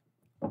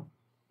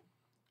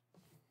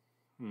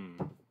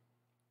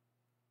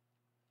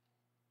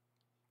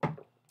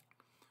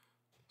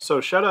 So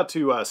shout out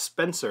to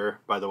Spencer,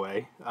 by the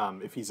way,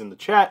 if he's in the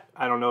chat.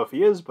 I don't know if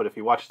he is, but if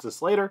he watches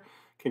this later,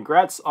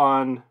 congrats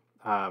on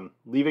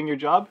leaving your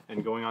job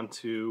and going on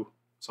to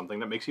something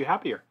that makes you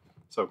happier.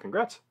 So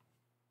congrats.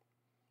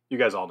 You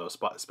guys all know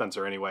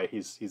Spencer anyway.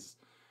 He's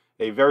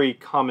a very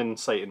common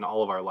sight in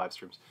all of our live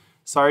streams.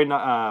 Sorry,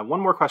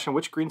 one more question.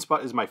 Which green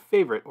spot is my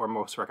favorite or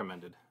most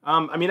recommended?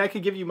 I mean, I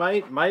could give you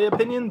my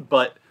opinion,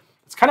 but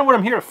it's kind of what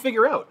I'm here to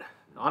figure out,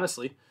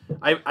 honestly.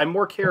 I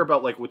more care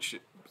about like which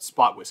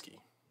spot whiskey.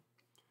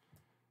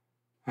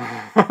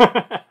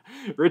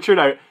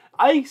 Richard,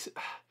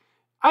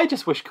 I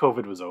just wish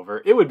COVID was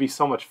over. It would be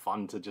so much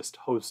fun to just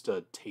host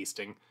a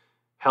tasting.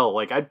 Hell,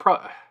 like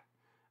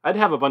I'd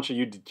have a bunch of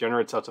you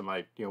degenerates out to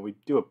my, we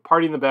do a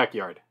party in the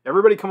backyard.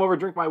 Everybody come over,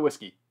 drink my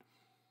whiskey.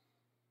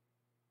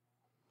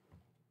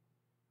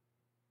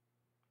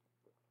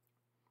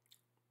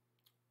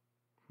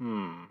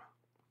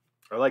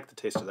 I like the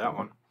taste of that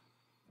one.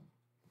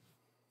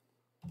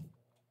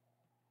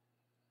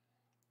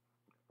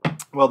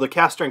 Well, the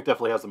cask strength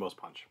definitely has the most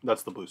punch.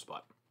 That's the blue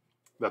spot.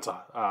 That's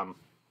a,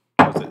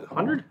 is it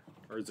 100?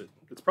 Or is it,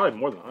 it's probably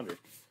more than 100.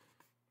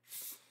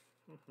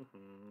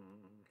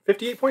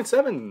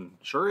 58.7,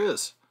 sure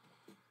is.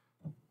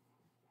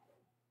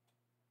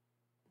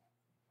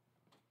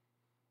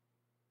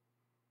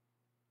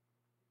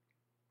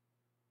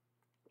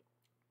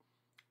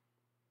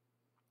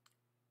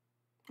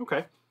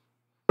 Okay.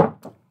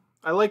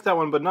 I like that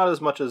one, but not as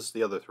much as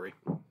the other three.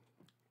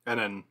 And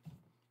then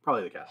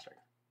probably the cask strength.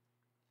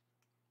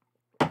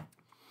 It'd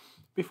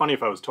be funny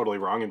if I was totally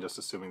wrong and just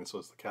assuming this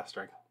was the cask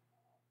strength.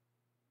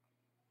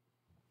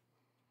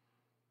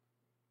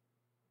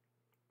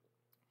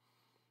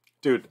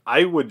 Dude,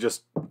 I would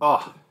just,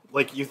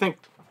 like you think,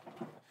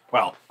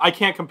 well, I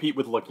can't compete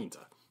with La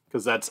Quinta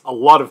because that's a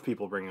lot of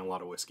people bringing a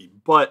lot of whiskey.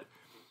 But,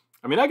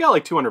 I mean, I got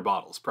like 200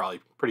 bottles,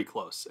 probably pretty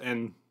close,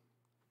 and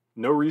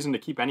no reason to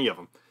keep any of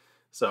them.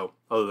 So,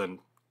 other than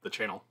the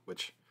channel,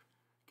 which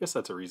I guess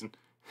that's a reason.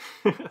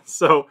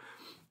 So,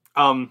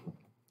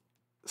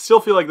 still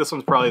feel like this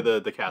one's probably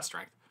the cask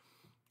strength,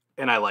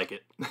 and I like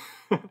it.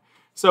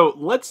 So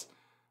let's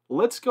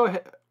go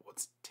ahead.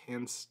 What's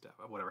tan stuff?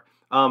 Whatever.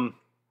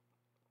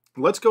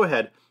 Let's go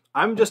ahead.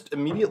 I'm just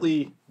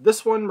immediately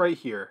this one right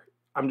here.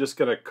 I'm just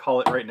gonna call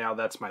it right now.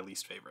 That's my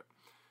least favorite.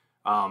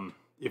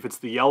 If it's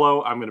the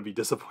yellow, I'm gonna be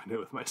disappointed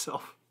with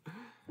myself.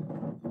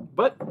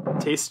 But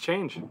tastes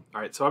change.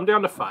 All right, so I'm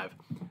down to 5.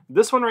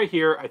 This one right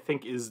here, I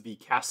think, is the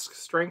cask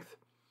strength,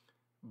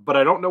 but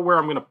I don't know where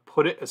I'm gonna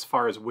put it as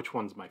far as which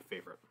one's my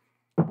favorite.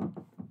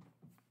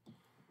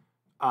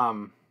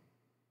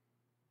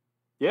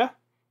 Yeah,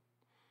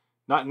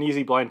 not an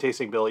easy blind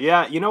tasting, Bill.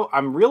 Yeah,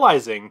 I'm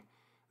realizing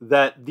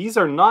that these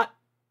are not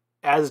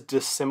as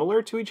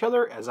dissimilar to each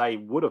other as I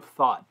would have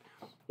thought.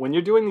 When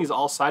you're doing these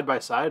all side by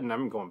side, and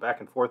I'm going back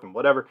and forth and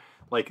whatever,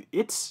 like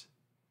it's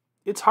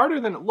harder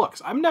than it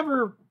looks. I'm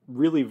never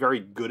really very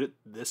good at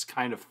this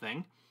kind of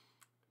thing,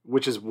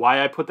 which is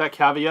why I put that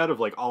caveat of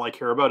like all I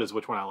care about is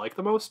which one I like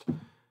the most.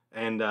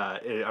 And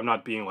I'm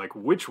not being like,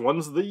 which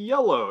one's the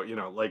yellow?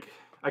 Like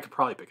I could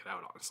probably pick it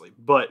out, honestly.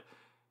 But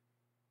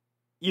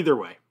either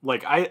way,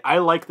 like I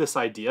like this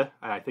idea,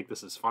 and I think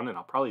this is fun, and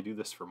I'll probably do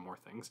this for more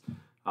things.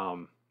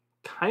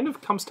 Kind of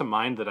comes to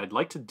mind that I'd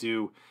like to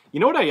do,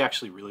 what I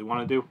actually really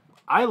want to do?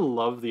 I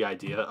love the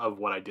idea of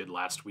what I did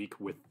last week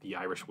with the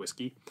Irish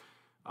whiskey.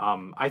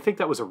 I think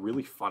that was a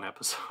really fun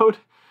episode.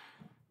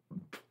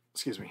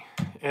 Excuse me.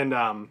 And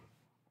I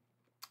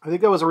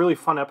think that was a really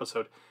fun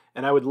episode.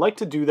 And I would like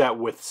to do that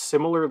with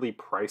similarly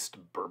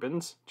priced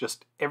bourbons,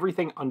 just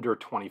everything under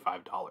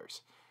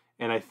 $25.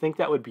 And I think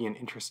that would be an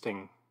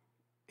interesting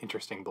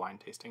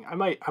blind tasting. I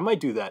might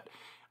do that.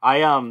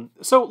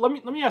 So let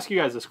me ask you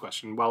guys this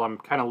question while I'm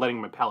kind of letting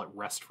my palate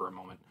rest for a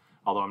moment.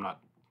 Although I'm not,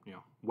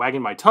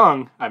 wagging my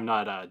tongue, I'm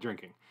not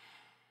drinking.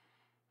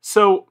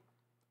 So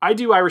I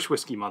do Irish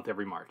Whiskey Month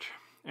every March,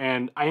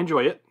 and I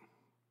enjoy it.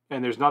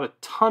 And there's not a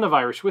ton of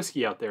Irish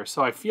whiskey out there,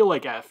 so I feel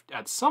like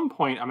at some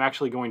point I'm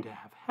actually going to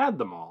have had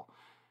them all.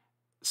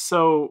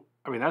 So,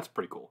 I mean, that's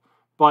pretty cool.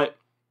 But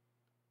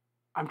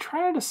I'm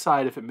trying to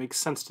decide if it makes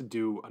sense to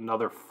do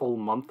another full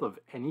month of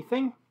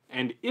anything,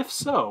 and if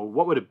so,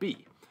 what would it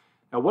be?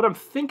 Now, what I'm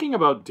thinking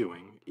about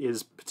doing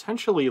is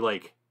potentially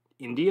like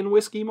Indian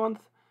Whiskey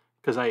Month,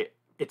 because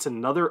it's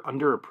another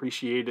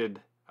underappreciated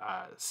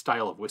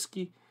style of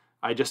whiskey.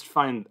 I just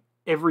find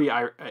every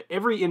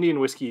Indian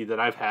whiskey that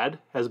I've had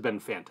has been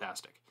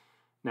fantastic.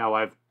 Now,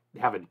 I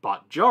haven't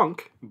bought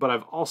junk, but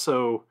I've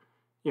also,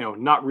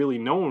 not really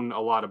known a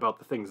lot about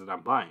the things that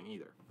I'm buying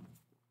either.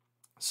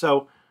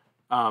 So,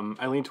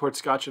 I lean towards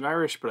Scotch and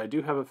Irish, but I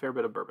do have a fair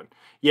bit of bourbon.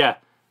 Yeah,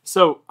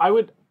 so I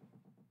would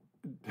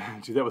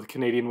do that with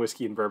Canadian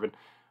whiskey and bourbon.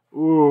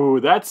 Ooh,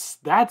 that's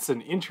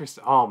an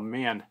interesting... Oh,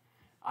 man.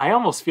 I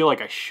almost feel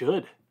like I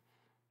should.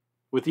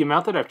 With the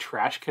amount that I've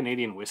trashed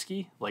Canadian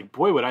whiskey, like,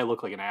 boy, would I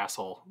look like an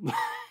asshole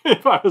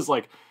if I was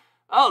like,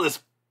 oh,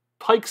 this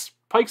Pikes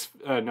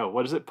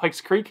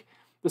Creek?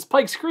 This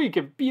Pikes Creek,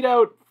 it beat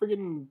out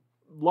friggin'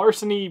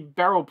 Larceny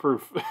Barrel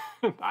Proof.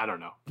 I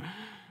don't know.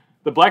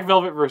 The Black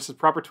Velvet versus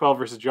Proper 12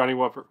 versus Johnny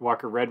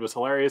Walker Red was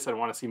hilarious. I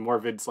want to see more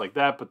vids like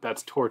that, but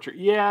that's torture.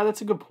 Yeah, that's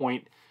a good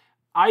point.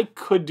 I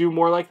could do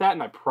more like that,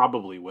 and I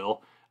probably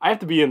will. I have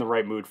to be in the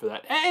right mood for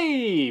that.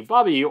 Hey,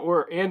 Bobby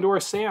or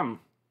Sam.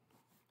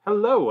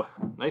 Hello.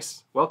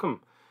 Nice. Welcome.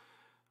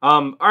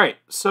 All right.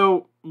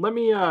 So let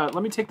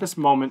me take this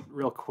moment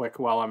real quick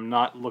while I'm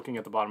not looking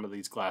at the bottom of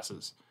these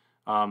glasses.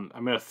 I'm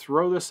going to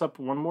throw this up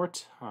one more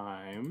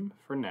time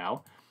for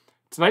now.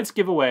 Tonight's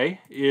giveaway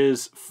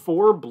is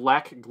 4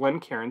 black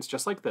Glencairns,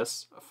 just like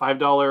this.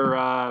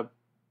 $5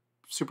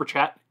 super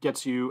chat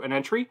gets you an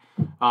entry.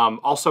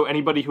 Also,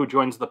 anybody who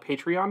joins the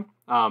Patreon,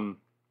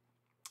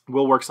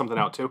 we'll work something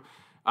out too.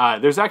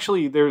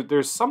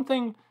 There's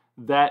something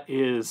that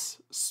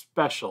is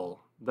special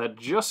that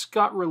just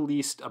got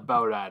released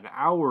about an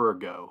hour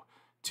ago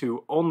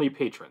to only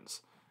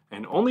patrons,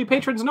 and only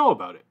patrons know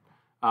about it.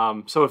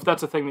 So if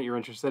that's a thing that you're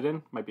interested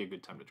in, might be a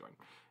good time to join.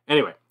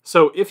 Anyway,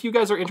 so if you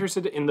guys are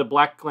interested in the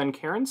Black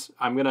Glencairns,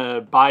 I'm going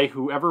to buy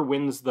whoever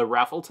wins the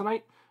raffle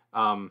tonight.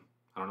 I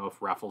don't know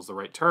if raffle is the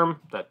right term.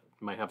 That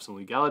might have some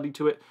legality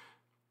to it.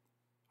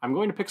 I'm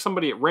going to pick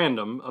somebody at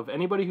random of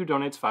anybody who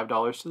donates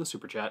 $5 to the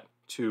Super Chat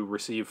to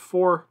receive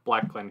 4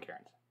 Black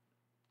Glencairns.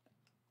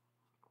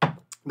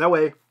 That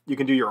way, you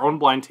can do your own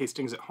blind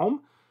tastings at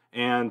home,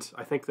 and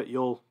I think that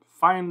you'll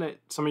find that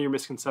some of your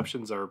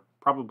misconceptions are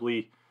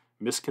probably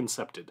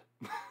misconcepted.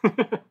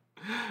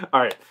 All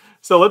right,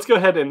 so let's go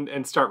ahead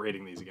and start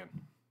rating these again.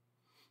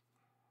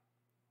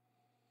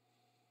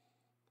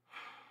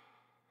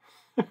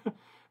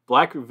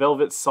 Black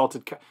Velvet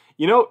Salted...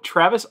 You know,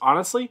 Travis,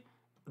 honestly,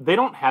 they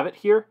don't have it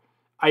here.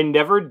 I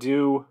never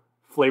do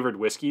flavored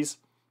whiskeys,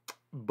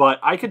 but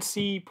I could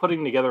see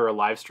putting together a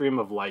live stream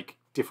of, like,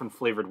 different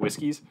flavored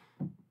whiskeys.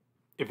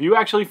 If you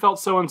actually felt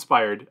so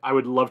inspired, I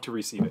would love to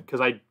receive it,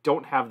 because I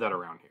don't have that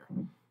around here.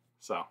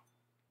 So...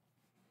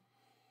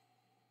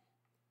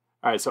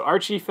 All right, so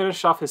Archie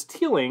finished off his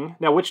tealing.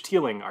 Now, which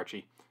tealing,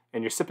 Archie?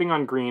 And you're sipping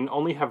on green,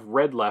 only have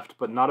red left,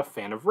 but not a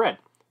fan of red.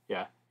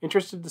 Yeah,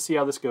 interested to see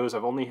how this goes.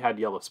 I've only had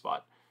yellow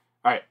spot.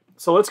 All right,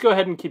 so let's go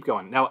ahead and keep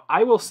going. Now,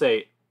 I will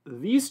say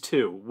these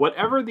two,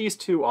 whatever these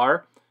two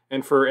are,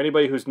 and for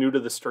anybody who's new to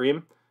the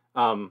stream,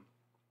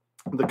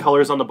 the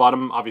colors on the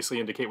bottom obviously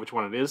indicate which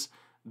one it is.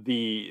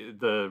 The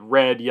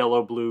red,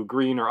 yellow, blue,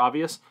 green are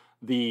obvious.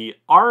 The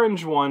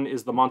orange one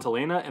is the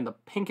Montelena, and the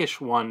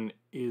pinkish one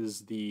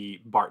is the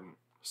Barton.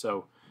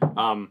 So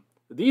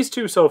these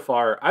two so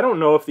far, I don't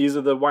know if these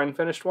are the wine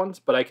finished ones,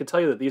 but I can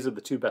tell you that these are the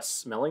 2 best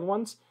smelling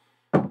ones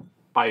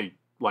by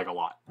like a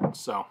lot.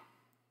 So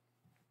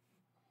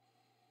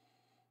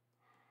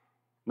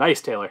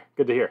nice, Taylor.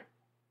 Good to hear.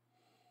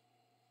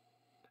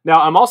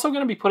 Now I'm also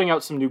going to be putting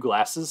out some new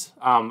glasses.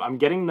 I'm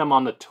getting them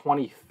on the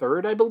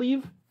 23rd, I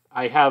believe.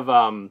 I have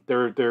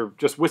they're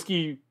just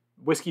whiskey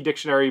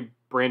dictionary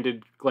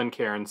branded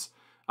Glencairns.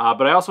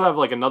 But I also have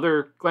like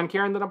another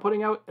Glencairn that I'm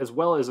putting out, as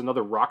well as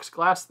another rocks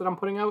glass that I'm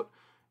putting out,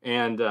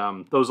 and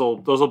those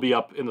will be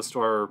up in the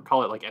store.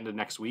 Call it like end of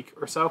next week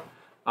or so.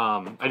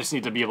 I just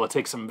need to be able to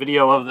take some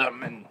video of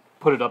them and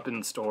put it up in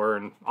the store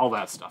and all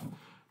that stuff.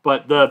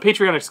 But the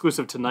Patreon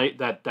exclusive tonight,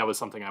 that was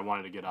something I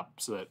wanted to get up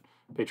so that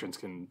patrons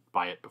can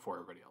buy it before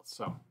everybody else.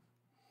 So, all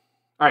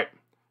right,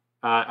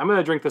 I'm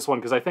gonna drink this one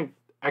because I think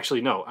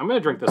actually no, I'm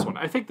gonna drink this one.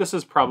 I think this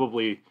is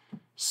probably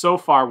so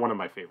far one of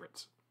my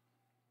favorites.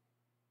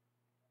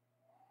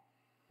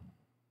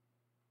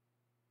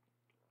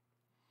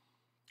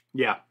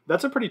 Yeah,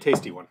 that's a pretty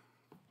tasty one.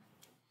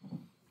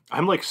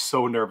 I'm like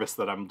so nervous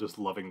that I'm just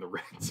loving the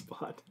red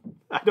spot.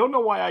 I don't know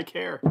why I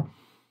care.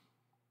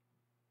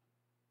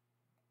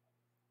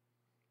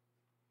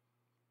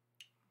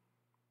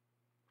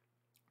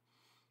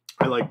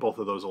 I like both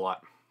of those a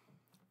lot.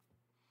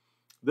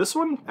 This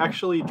one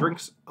actually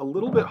drinks a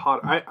little bit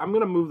hotter. I'm going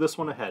to move this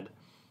one ahead.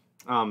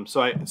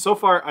 So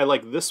far I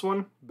like this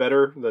one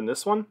better than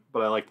this one,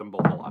 but I like them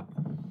both a lot.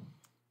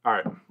 All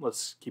right,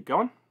 let's keep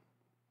going.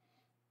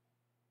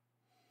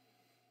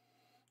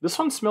 This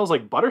one smells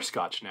like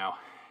butterscotch now.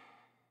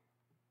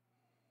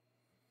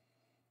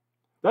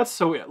 That's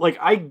so weird. Like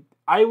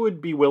I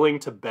would be willing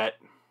to bet.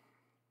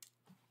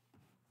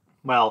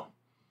 Well,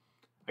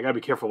 I gotta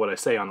be careful what I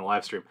say on the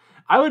live stream.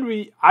 I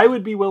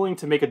would be willing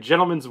to make a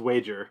gentleman's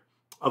wager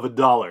of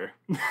 $1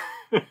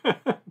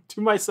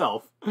 to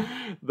myself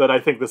that I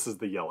think this is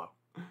the yellow.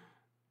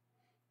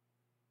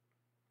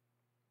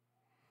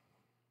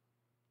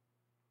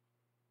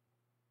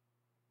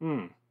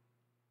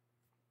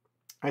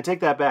 I take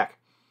that back.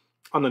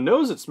 On the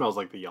nose, it smells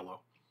like the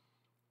yellow.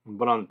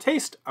 But on the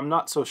taste, I'm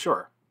not so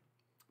sure.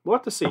 We'll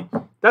have to see.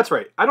 That's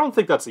right. I don't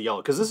think that's the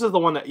yellow, because this is the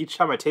one that each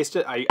time I taste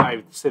it,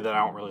 I say that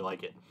I don't really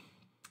like it.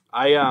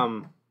 I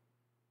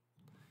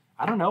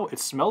don't know. It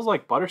smells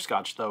like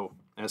butterscotch, though.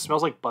 And it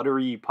smells like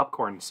buttery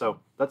popcorn, so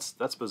that's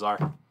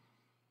bizarre.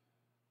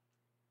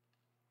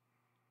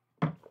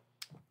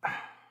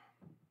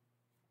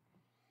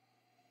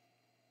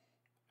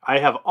 I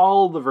have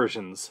all the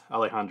versions,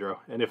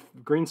 Alejandro. And if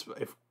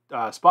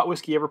Spot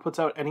Whiskey ever puts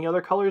out any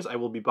other colors, I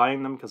will be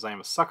buying them because I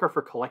am a sucker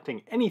for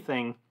collecting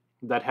anything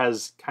that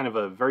has kind of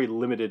a very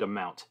limited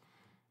amount.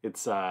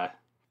 It's kind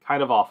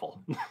of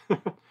awful.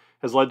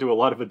 Has led to a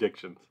lot of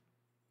addictions.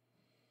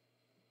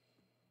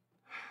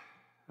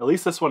 At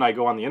least this one I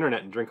go on the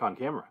internet and drink on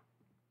camera.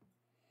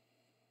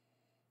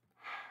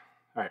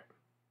 All right.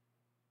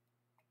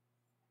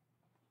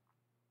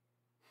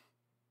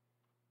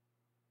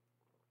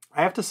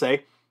 I have to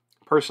say,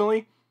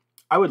 personally,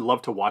 I would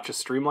love to watch a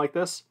stream like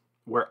this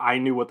where I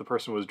knew what the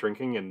person was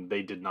drinking and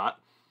they did not.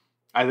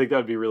 I think that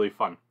would be really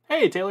fun.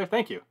 Hey, Taylor,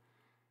 thank you.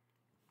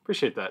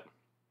 Appreciate that.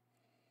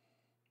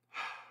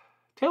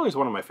 Taylor's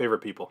one of my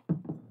favorite people.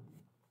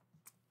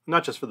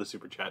 not just for the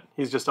super chat.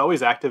 He's just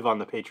always active on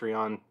the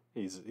Patreon.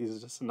 He's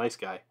just a nice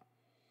guy.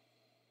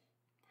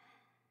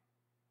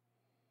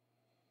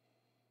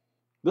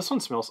 This one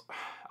smells...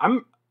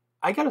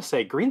 I gotta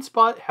say, Green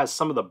Spot has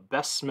some of the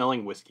best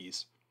smelling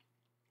whiskeys.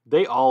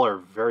 They all are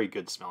very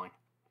good smelling.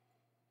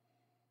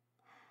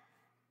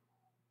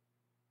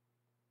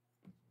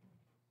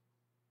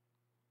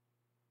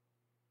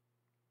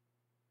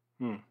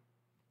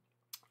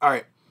 All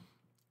right.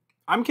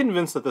 I'm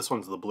convinced that this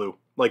one's the blue.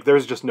 Like,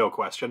 there's just no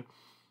question.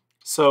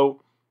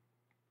 So,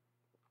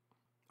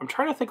 I'm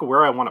trying to think of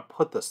where I want to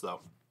put this,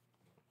 though.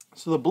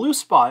 So, the blue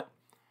spot...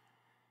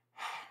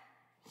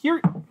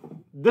 Here,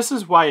 this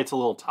is why it's a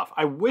little tough.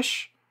 I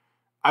wish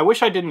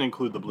I didn't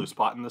include the blue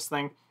spot in this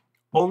thing,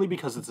 only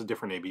because it's a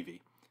different ABV.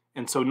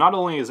 And so, not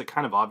only is it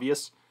kind of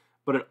obvious,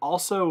 but it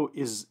also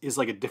is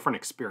like a different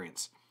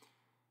experience.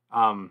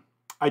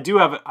 I do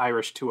have an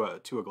Irish Tua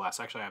glass.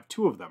 Actually, I have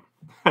two of them.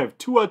 I have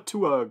Tua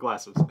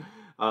glasses.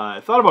 I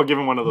thought about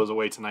giving one of those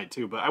away tonight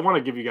too, but I want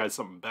to give you guys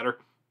something better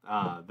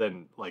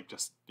than like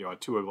just a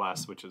Tua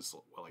glass, which is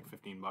like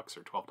 $15 or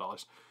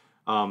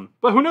 $12.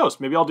 But who knows?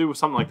 Maybe I'll do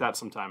something like that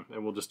sometime,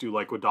 and we'll just do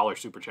like what $1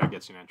 super chat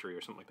gets you an entry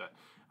or something like that.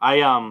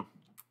 I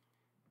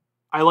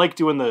like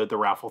doing the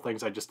raffle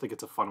things. I just think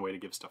it's a fun way to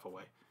give stuff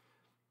away.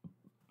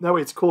 That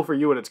way, it's cool for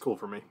you and it's cool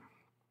for me.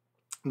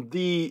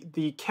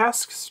 The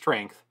cask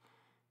strength.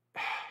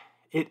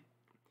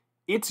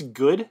 It's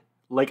good.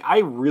 Like, I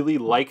really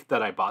like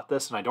that I bought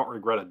this, and I don't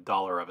regret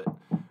 $1 of it.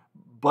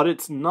 But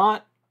it's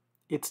not...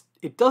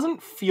 It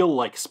doesn't feel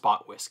like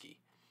spot whiskey.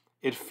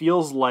 It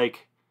feels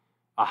like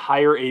a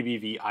higher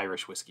ABV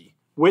Irish whiskey,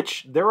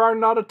 which there are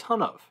not a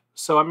ton of.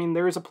 So, I mean,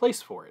 there is a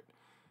place for it.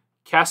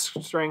 Cask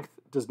strength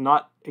does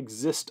not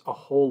exist a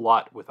whole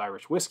lot with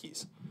Irish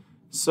whiskeys.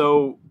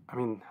 So, I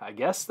mean, I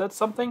guess that's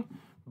something.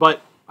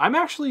 But I'm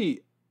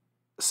actually...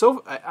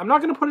 I'm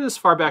not going to put it as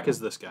far back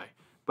as this guy.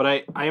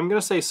 But I am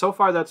going to say so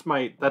far that's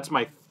my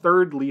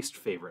third least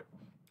favorite.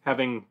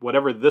 Having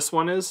whatever this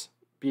one is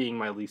being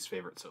my least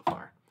favorite so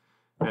far.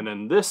 And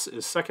then this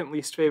is second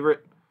least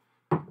favorite.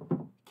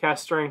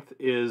 Cask strength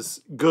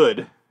is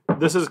good.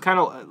 This is kind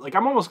of like,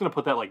 I'm almost going to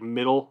put that like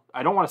middle.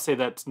 I don't want to say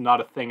that's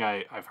not a thing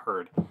I've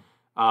heard.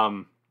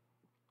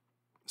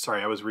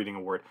 Sorry, I was reading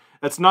a word.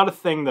 That's not a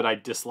thing that I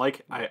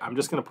dislike. I'm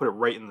just going to put it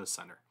right in the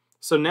center.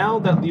 So now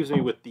that leaves me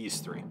with these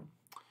three.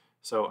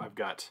 So I've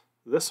got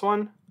this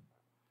one,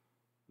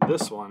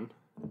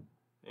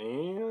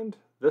 and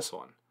this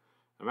one.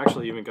 I'm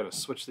actually even going to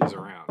switch these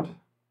around,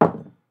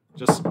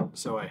 just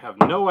so I have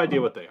no idea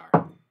what they are.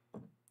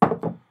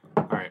 All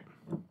right,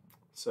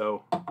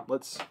 so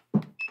let's...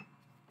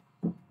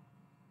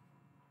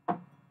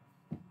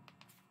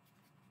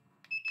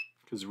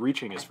 Because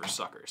reaching is for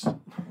suckers.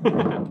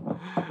 All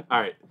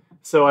right,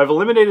 so I've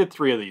eliminated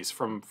 3 of these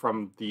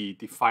from the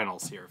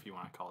finals here, if you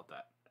want to call it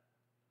that.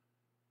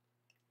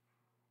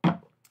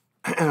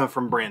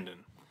 From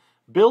Brandon.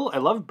 Bill, I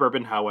love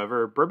bourbon,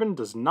 however, bourbon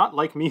does not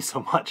like me so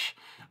much.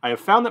 I have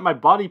found that my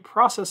body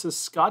processes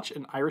Scotch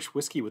and Irish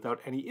whiskey without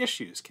any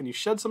issues. Can you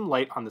shed some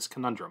light on this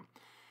conundrum?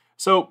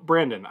 So,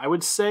 Brandon, I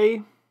would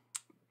say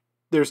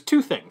there's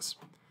 2 things.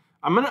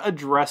 I'm going to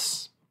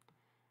address...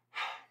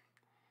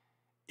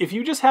 If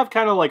you just have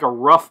kind of like a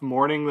rough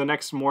morning the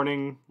next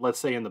morning, let's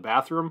say in the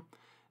bathroom,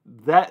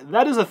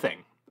 that is a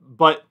thing.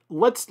 But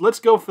let's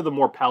go for the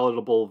more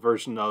palatable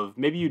version of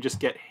maybe you just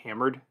get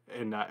hammered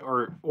and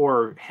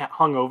or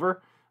hung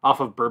over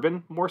off of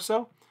bourbon more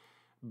so.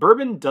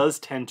 Bourbon does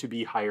tend to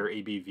be higher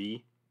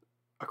ABV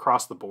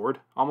across the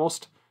board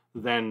almost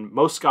than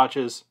most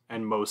scotches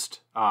and most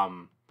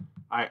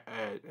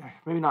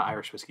maybe not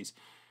Irish whiskeys.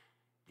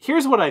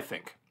 Here's what I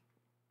think.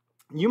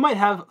 You might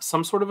have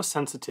some sort of a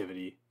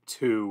sensitivity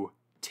to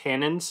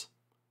tannins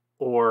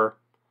or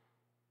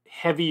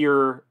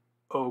heavier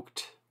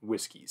oaked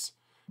whiskeys.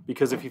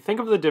 Because if you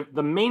think of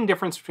the main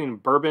difference between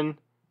bourbon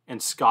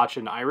and Scotch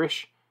and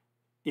Irish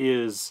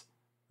is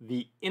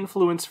the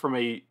influence from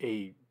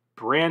a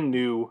brand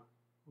new,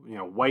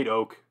 white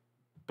oak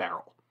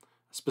barrel,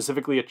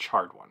 specifically a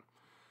charred one.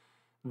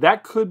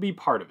 That could be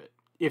part of it.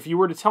 If you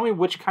were to tell me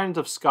which kinds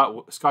of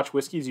Scotch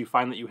whiskeys you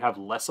find that you have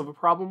less of a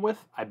problem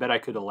with, I bet I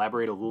could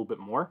elaborate a little bit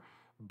more.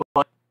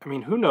 But, I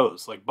mean, who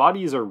knows? Like,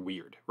 bodies are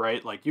weird,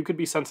 right? Like, you could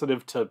be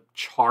sensitive to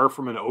char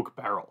from an oak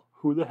barrel.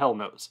 Who the hell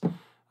knows?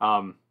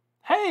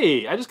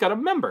 Hey, I just got a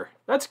member.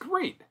 That's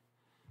great.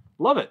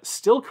 Love it.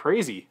 Still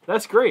crazy.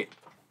 That's great.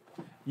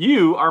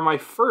 You are my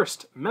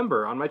first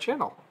member on my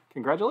channel.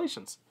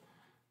 Congratulations.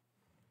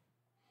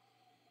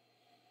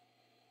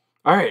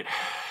 All right.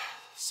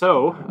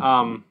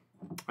 So,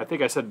 I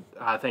think I said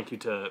thank you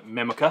to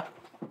Memica,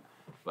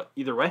 but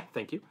either way,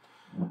 thank you.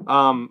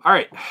 All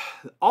right.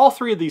 All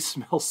 3 of these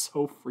smell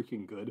so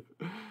freaking good.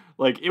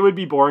 Like, it would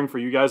be boring for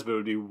you guys, but it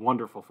would be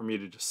wonderful for me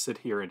to just sit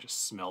here and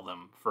just smell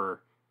them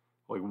for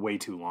like way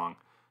too long.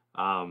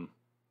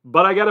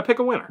 But I got to pick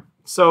a winner.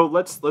 So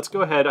let's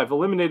go ahead. I've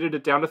eliminated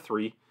it down to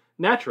 3.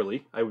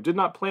 Naturally, I did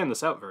not plan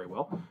this out very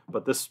well,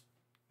 but this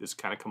is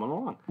kind of coming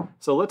along.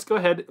 So let's go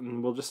ahead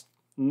and we'll just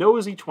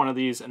nose each one of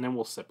these and then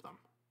we'll sip them.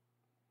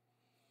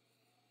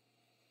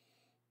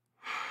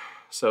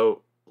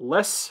 So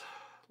less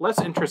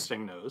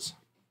interesting nose.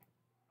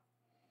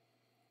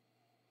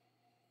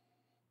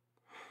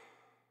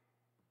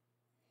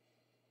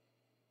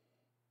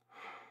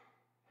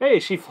 Hey,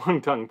 she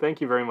flung tongue.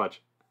 Thank you very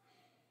much.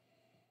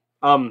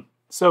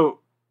 So,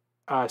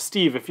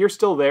 Steve, if you're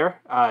still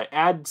there,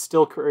 add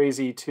still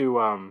crazy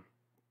to,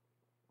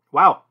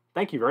 wow.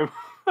 Thank you very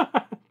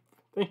much.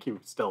 Thank you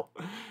still.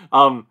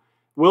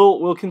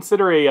 We'll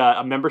consider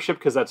a membership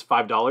because that's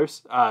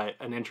 $5,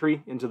 an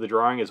entry into the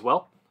drawing as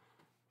well.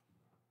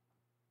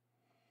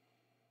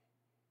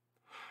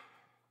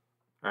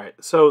 All right.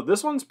 So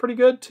this one's pretty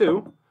good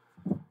too.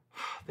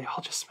 They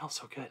all just smell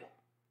so good.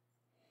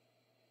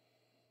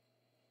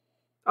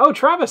 Oh,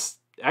 Travis.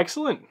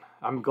 Excellent.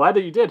 I'm glad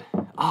that you did.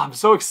 Oh, I'm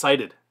so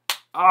excited.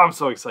 Oh, I'm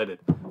so excited.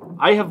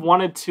 I have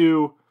wanted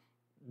to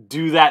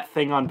do that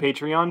thing on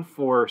Patreon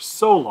for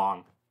so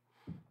long.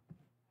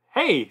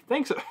 Hey,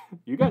 thanks.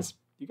 You guys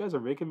are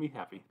making me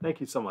happy. Thank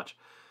you so much.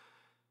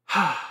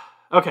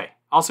 Okay.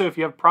 Also, if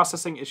you have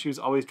processing issues,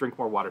 always drink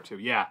more water too.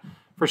 Yeah,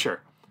 for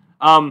sure.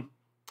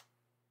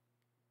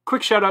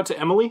 Quick shout out to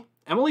Emily.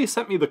 Emily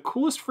sent me the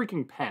coolest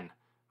freaking pen.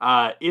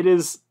 It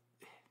is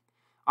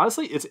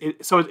honestly,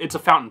 it's a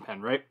fountain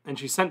pen, right? And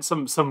she sent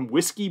some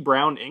whiskey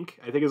brown ink,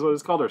 I think is what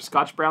it's called, or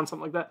Scotch brown,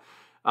 something like that.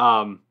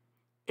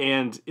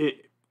 And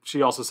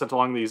she also sent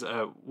along these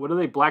what are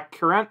they? Black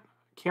currant?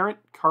 I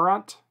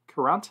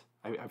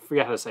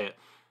forget how to say it.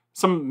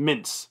 Some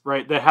mints,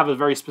 right? That have a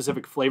very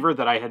specific flavor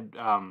that I had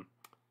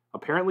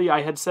apparently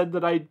I had said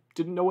that I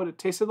didn't know what it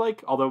tasted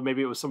like, although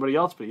maybe it was somebody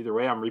else, but either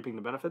way, I'm reaping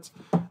the benefits.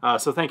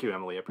 So thank you,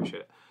 Emily. I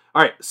appreciate it.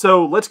 All right,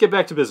 so let's get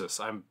back to business.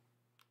 I'm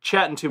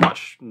chatting too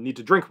much. Need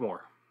to drink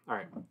more. All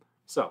right,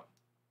 so.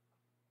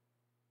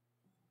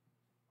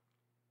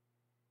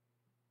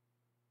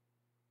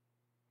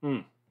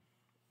 Pretty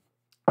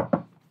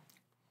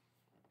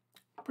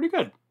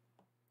good.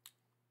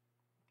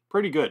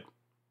 Pretty good.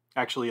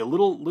 Actually, a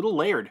little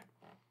layered.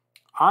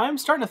 I'm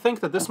starting to think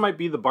that this might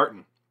be the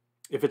Barton.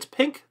 If it's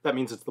pink, that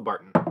means it's the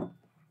Barton. All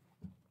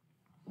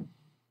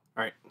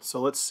right, so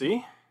let's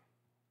see.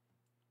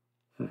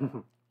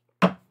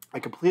 I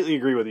completely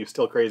agree with you,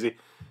 still crazy.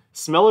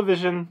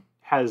 Smell-O-Vision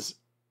has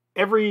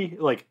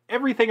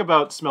everything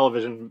about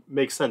Smell-O-Vision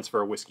makes sense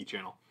for a whiskey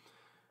channel.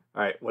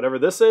 All right, whatever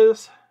this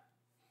is.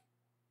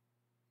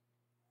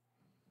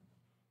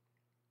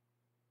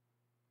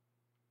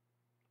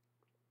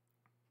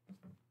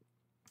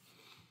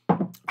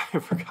 I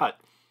forgot.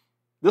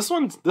 This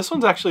one's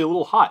actually a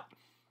little hot.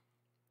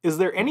 Is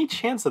there any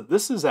chance that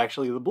this is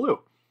actually the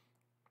blue?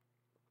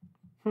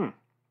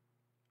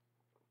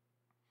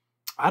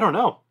 I don't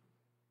know.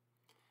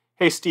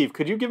 Hey, Steve,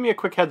 could you give me a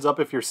quick heads up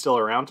if you're still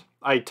around?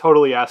 I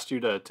totally asked you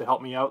to help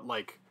me out,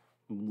 like,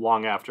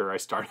 long after I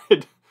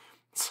started.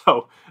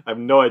 So I have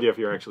no idea if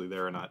you're actually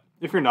there or not.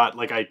 If you're not,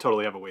 like, I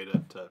totally have a way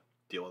to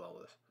deal with all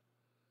this.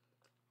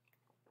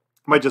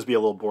 Might just be a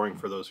little boring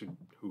for those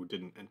who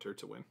didn't enter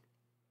to win.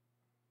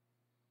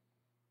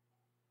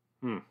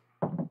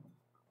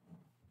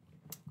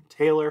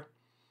 Taylor.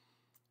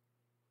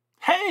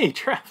 Hey,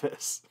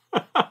 Travis.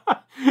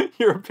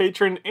 You're a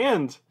patron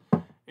and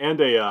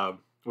a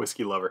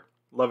whiskey lover.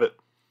 Love it.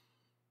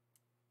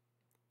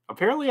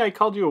 Apparently I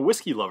called you a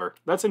whiskey lover.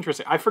 That's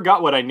interesting. I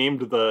forgot what I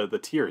named the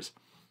tiers.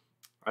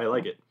 I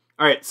like it.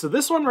 All right, so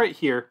this one right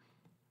here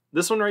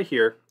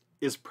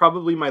is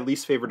probably my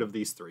least favorite of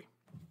these three.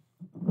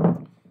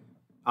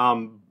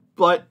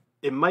 But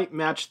it might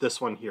match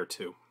this one here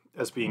too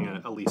as being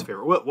a least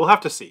favorite. We'll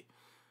have to see.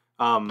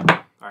 All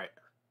right.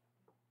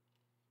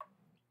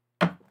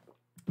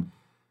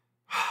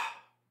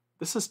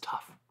 This is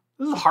tough.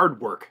 This is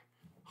hard work.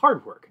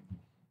 Hard work.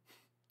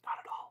 Not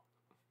at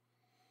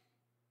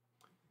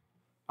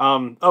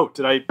all. Oh,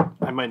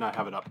 I might not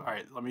have it up. All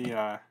right, let me,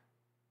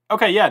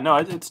 okay, yeah, no,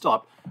 it's still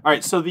up. All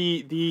right, so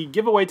the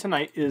giveaway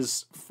tonight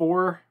is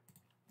 4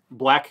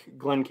 black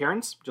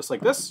Glencairns, just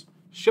like this,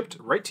 shipped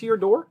right to your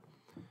door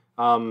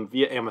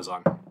via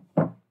Amazon.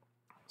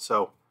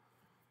 So,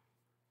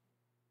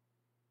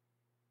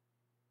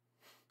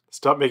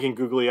 stop making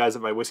googly eyes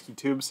at my whiskey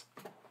tubes.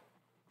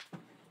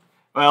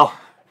 Well,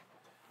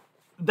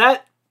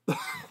 that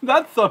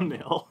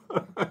thumbnail.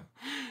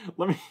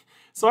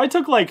 So I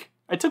took like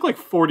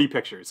 40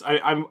 pictures.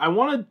 I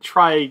want to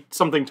try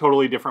something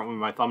totally different with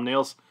my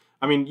thumbnails.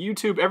 I mean,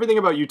 YouTube, everything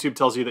about YouTube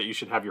tells you that you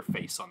should have your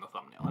face on the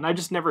thumbnail, and I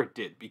just never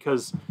did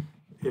because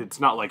it's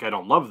not like I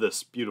don't love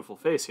this beautiful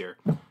face here.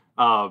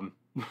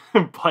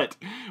 But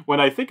when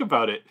I think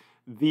about it,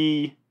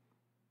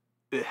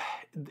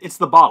 it's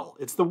the bottle.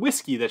 It's the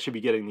whiskey that should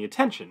be getting the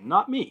attention,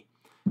 not me.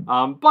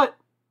 But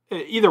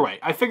either way,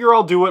 I figure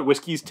I'll do what what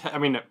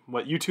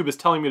YouTube is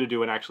telling me to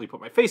do and actually put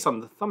my face on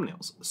the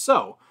thumbnails.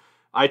 So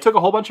I took a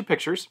whole bunch of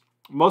pictures.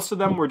 Most of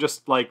them were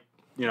just like,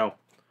 you know,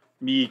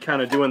 me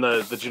kind of doing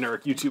the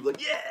generic YouTube,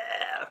 like,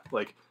 yeah,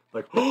 like,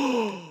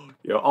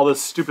 you know, all the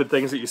stupid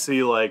things that you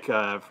see like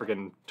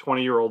freaking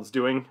 20-year-olds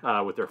doing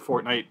with their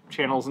Fortnite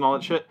channels and all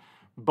that shit.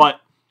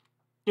 But,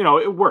 you know,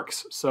 it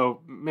works,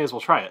 so may as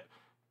well try it.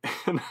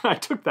 And I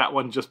took that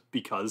one just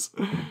because.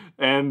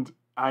 And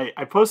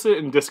I posted it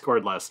in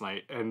Discord last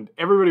night, and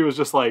everybody was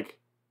just like,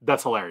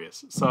 that's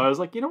hilarious. So I was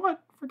like, you know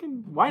what?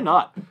 Freaking, why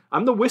not?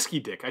 I'm the whiskey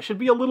dick. I should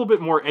be a little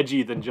bit more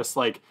edgy than just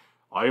like,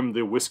 I am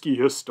the whiskey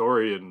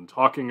historian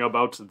talking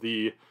about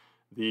the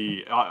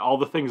all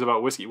the things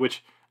about whiskey,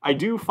 which I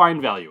do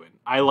find value in.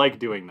 I like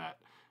doing that.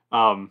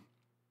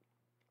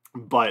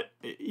 But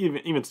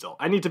even still,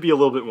 I need to be a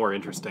little bit more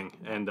interesting.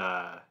 And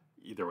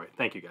either way,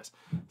 thank you guys.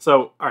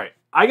 So, all right,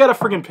 I gotta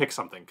friggin' pick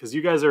something because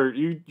you guys are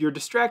you're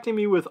distracting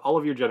me with all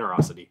of your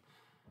generosity.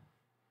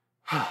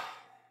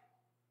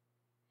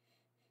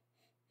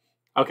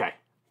 Okay,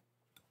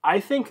 I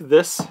think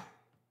this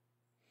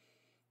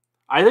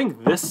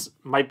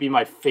might be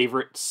my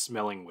favorite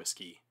smelling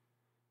whiskey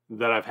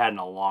that I've had in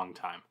a long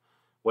time.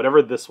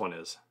 Whatever this one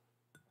is,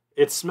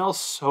 it smells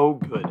so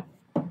good.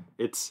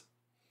 It's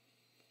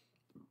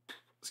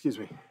excuse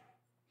me.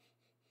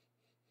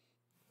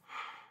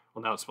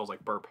 Well, now it smells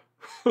like burp.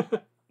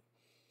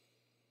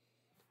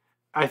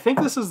 I think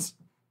this is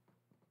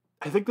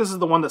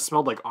the one that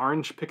smelled like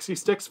orange pixie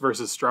sticks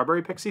versus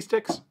strawberry pixie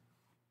sticks.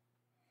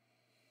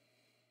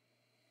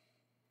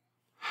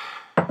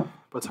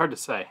 But it's hard to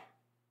say.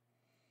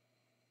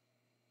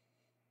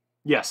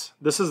 Yes,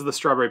 this is the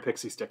strawberry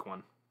pixie stick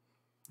one.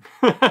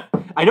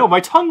 I know, my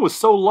tongue was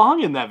so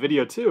long in that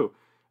video too.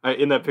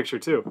 In that picture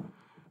too.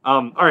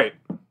 All right.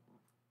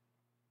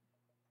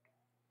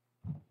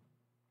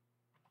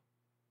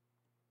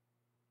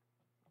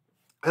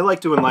 I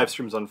like doing live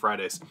streams on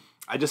Fridays.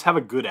 I just have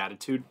a good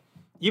attitude.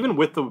 Even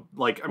with the,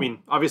 like, I mean,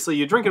 obviously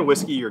you're drinking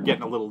whiskey, you're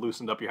getting a little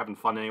loosened up, you're having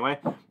fun anyway.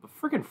 But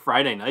freaking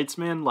Friday nights,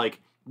 man, like,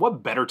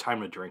 what better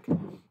time to drink?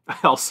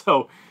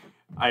 Also,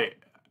 I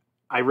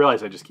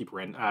realize I just keep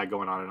going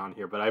on and on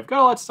here, but I've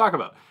got a lot to talk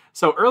about.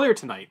 So earlier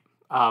tonight,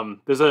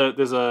 there's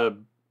a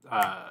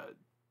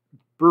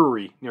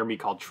brewery near me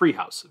called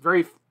Treehouse,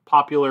 very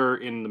popular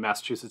in the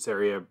Massachusetts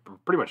area,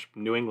 pretty much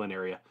New England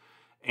area,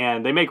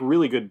 and they make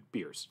really good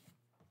beers.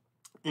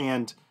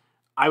 And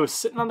I was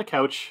sitting on the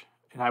couch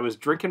and I was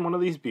drinking one of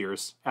these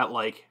beers at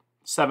like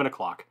 7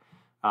 o'clock,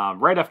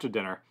 right after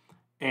dinner.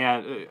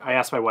 And I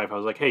asked my wife, I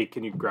was like, hey,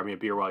 can you grab me a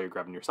beer while you're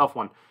grabbing yourself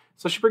one?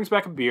 So she brings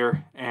back a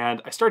beer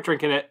and I start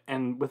drinking it.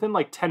 And within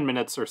like 10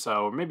 minutes or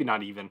so, or maybe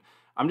not even,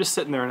 I'm just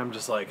sitting there and I'm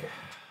just like,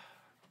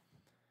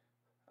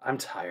 I'm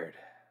tired.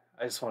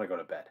 I just want to go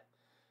to bed.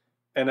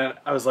 And then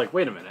I was like,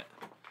 wait a minute.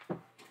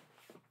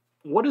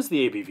 What is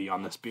the ABV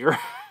on this beer?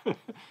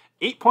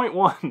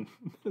 8.1.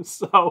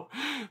 So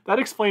that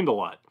explained a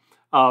lot.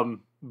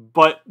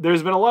 But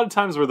there's been a lot of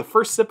times where the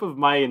first sip of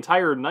my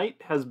entire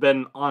night has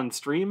been on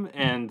stream,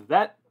 and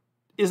that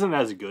isn't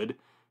as good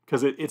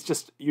because it's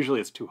just,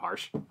 usually it's too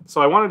harsh.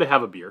 So I wanted to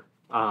have a beer,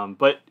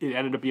 but it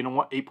ended up being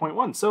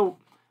 8.1. So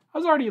I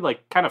was already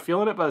like kind of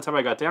feeling it by the time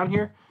I got down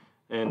here,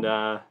 and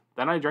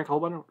then I drank a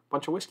whole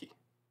bunch of whiskey.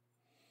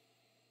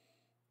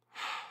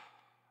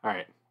 All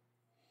right.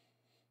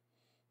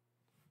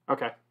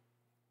 Okay.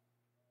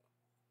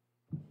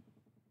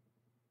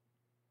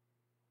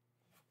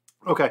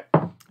 Okay.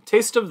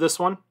 Taste of this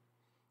one.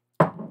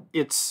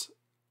 It's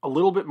a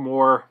little bit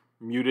more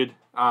muted,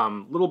 a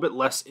little bit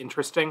less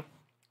interesting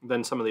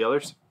than some of the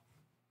others.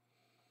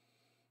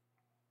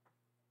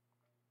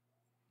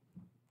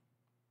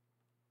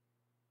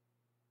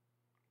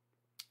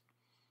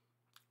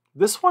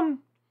 This one,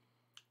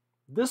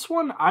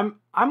 I'm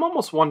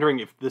almost wondering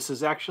if this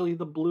is actually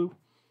the blue,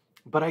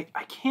 but I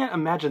can't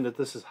imagine that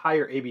this is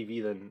higher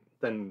ABV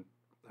than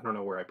I don't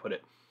know where I put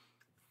it.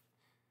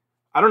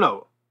 I don't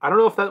know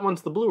if that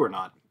one's the blue or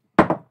not.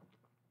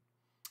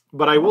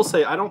 But I will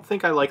say, I don't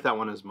think I like that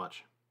one as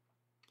much.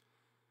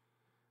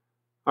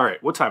 All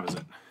right, what time is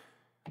it?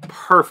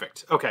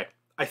 Perfect. Okay,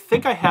 I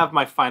think I have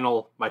my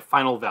final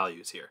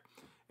values here.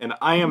 And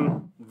I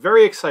am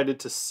very excited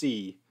to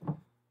see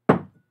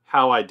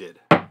how I did.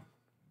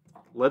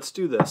 Let's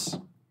do this.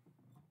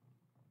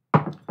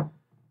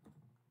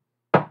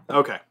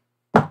 Okay.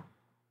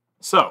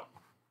 So,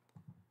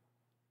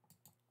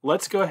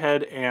 let's go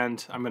ahead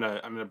and I'm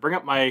gonna bring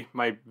up my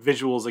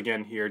visuals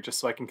again here just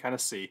so I can kind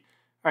of see.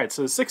 All right,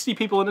 so 60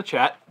 people in the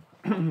chat.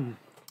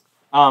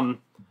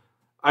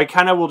 I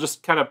kind of will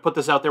just kind of put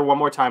this out there one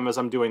more time as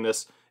I'm doing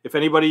this. If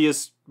anybody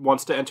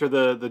wants to enter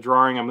the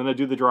drawing, I'm going to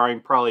do the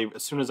drawing probably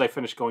as soon as I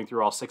finish going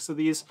through all 6 of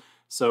these.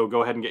 So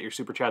go ahead and get your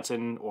super chats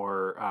in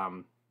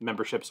or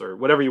memberships or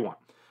whatever you want.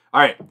 All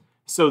right,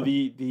 so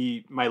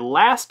my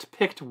last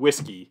picked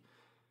whiskey,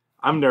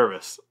 I'm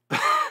nervous.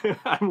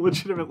 I'm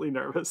legitimately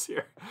nervous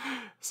here.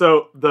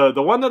 So the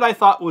one that I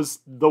thought was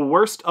the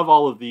worst of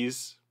all of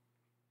these,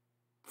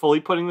 fully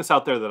putting this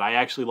out there that I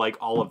actually like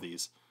all of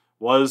these,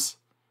 was,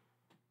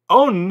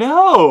 oh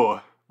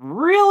no,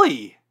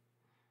 really?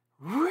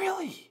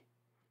 Really?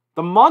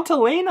 The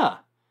Montelena.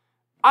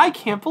 I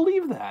can't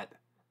believe that.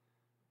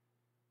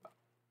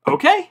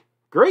 Okay,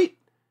 great.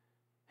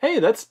 Hey,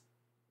 that's...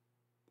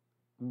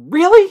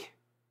 Really?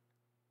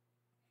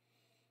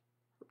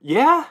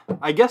 Yeah,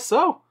 I guess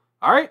so.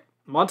 All right,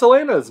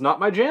 Montelena is not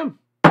my jam.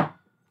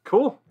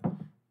 Cool.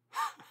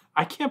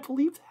 I can't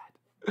believe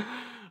that.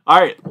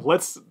 All right,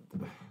 let's...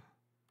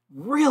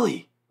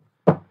 Really?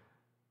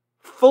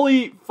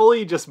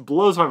 fully just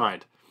blows my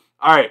mind.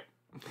 All right.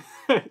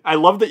 I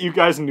love that you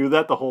guys knew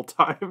that the whole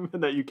time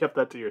and that you kept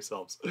that to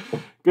yourselves.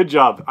 Good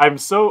job. I'm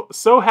so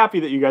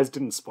happy that you guys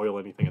didn't spoil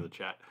anything in the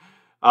chat.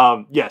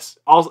 Yes,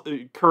 also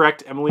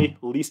correct, Emily.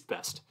 Least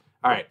best.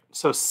 All right.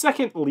 So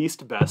second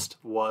least best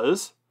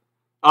was,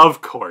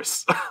 of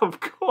course,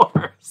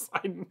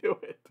 I knew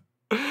it.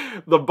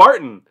 The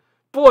Barton.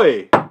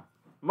 Boy,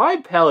 my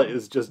palate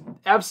is just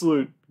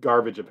absolute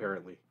garbage.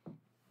 Apparently.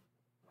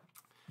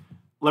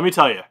 Let me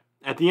tell you.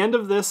 At the end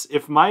of this,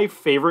 if my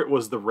favorite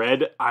was the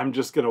red, I'm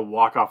just going to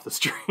walk off the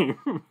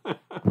stream.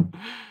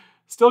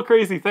 Still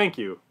crazy, thank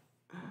you.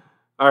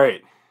 All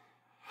right.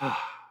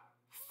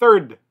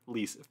 Third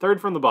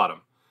from the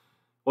bottom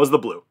was the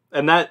blue.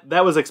 And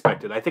that was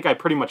expected. I think I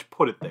pretty much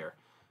put it there.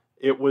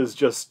 It was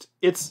just,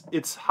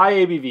 it's high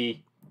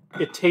ABV.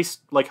 It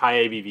tastes like high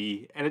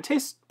ABV, and it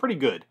tastes pretty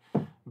good.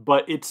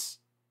 But it's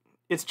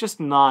just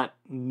not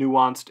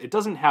nuanced. It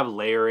doesn't have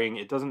layering.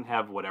 It doesn't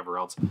have whatever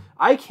else.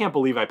 I can't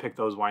believe I picked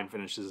those wine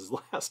finishes as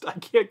last. I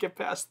can't get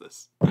past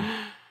this.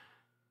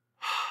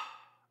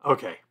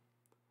 Okay.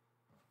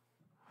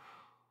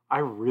 I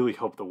really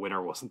hope the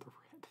winner wasn't the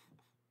red.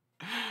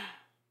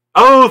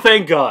 Oh,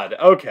 thank God.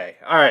 Okay.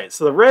 All right.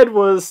 So the red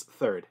was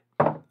third.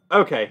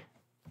 Okay.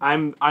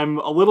 I'm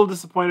a little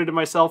disappointed in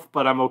myself,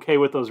 but I'm okay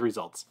with those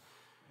results.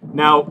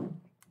 Now,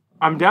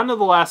 I'm down to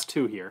the last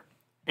two here.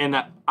 And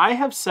I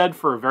have said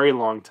for a very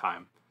long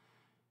time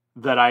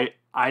that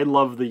I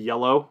love the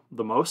yellow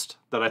the most,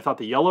 that I thought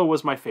the yellow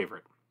was my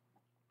favorite.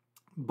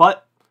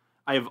 But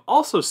I have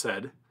also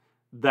said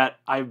that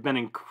I've been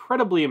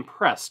incredibly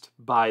impressed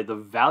by the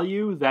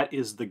value that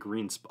is the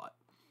green spot.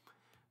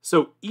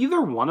 So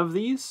either one of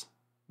these,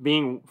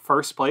 being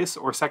first place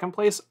or second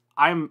place,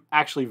 I'm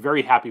actually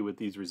very happy with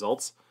these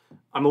results.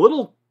 I'm a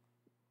little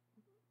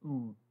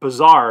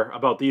bizarre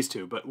about these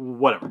two, but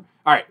whatever.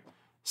 All right,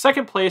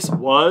 second place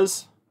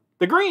was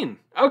the green.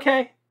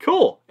 Okay,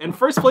 cool. And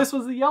first place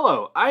was the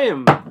yellow. I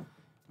am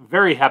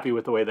very happy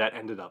with the way that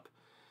ended up.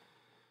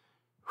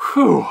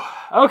 Whew.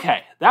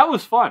 Okay, that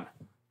was fun.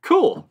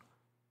 Cool.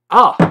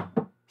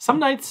 Some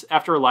nights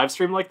after a live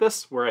stream like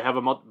this, where I have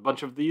a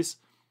bunch of these,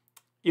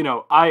 you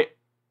know,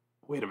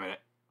 wait a minute.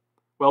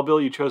 Well,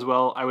 Bill, you chose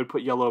well. I would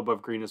put yellow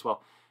above green as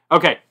well.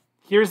 Okay,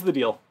 here's the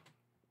deal.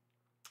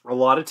 A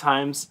lot of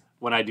times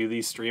when I do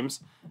these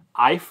streams,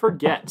 I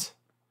forget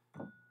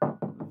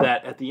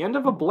that at the end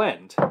of a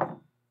blend,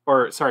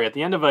 at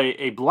the end of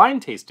a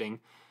blind tasting,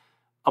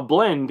 a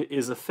blend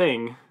is a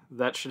thing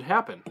that should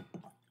happen.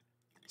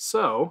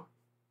 So,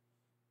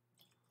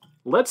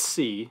 let's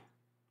see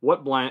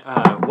what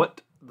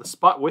the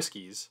spot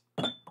whiskeys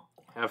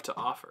have to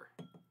offer.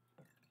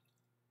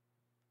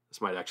 This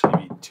might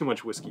actually be too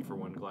much whiskey for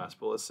one glass,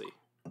 but let's see.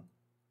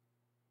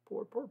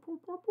 Pour.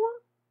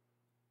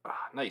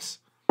 Nice.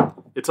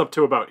 It's up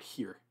to about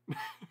here.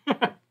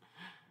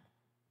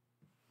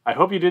 I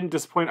hope you didn't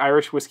disappoint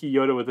Irish Whiskey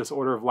Yoda with this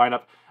order of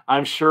lineup.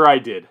 I'm sure I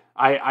did.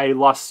 I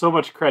lost so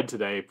much cred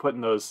today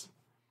putting those.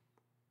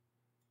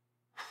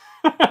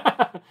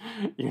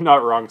 You're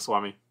not wrong,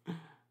 Swami.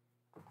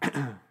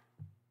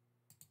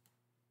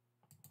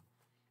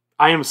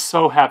 I am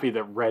so happy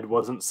that red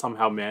wasn't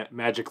somehow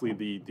magically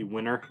the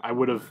winner. I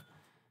would have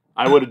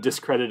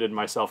discredited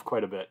myself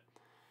quite a bit.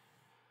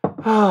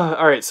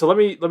 All right, so let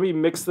me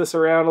mix this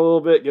around a little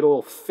bit, get a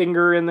little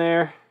finger in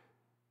there.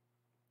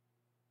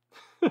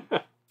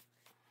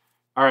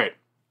 All right,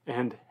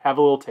 and have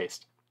a little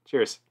taste.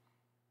 Cheers.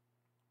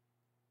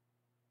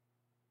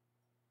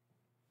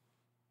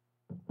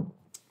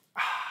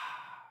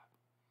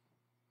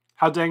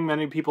 How dang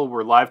many people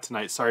were live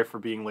tonight. Sorry for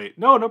being late.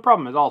 No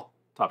problem at all,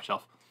 Top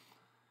Shelf.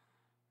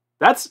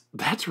 That's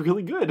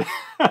really good.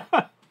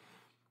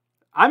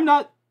 I'm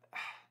not...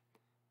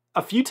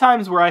 A few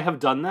times where I have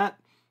done that,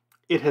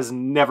 it has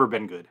never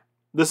been good.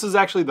 This is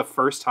actually the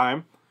first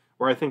time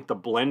where I think the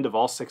blend of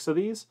all 6 of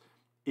these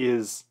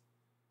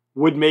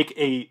would make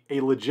a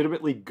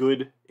legitimately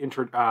good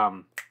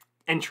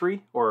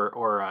entry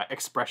or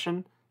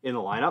expression in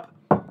the lineup.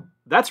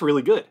 That's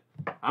really good.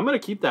 I'm going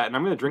to keep that, and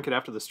I'm going to drink it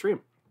after the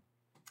stream.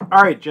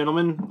 All right,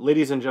 gentlemen,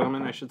 ladies and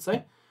gentlemen, I should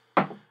say.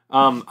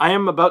 I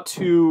am about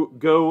to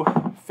go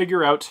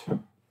figure out...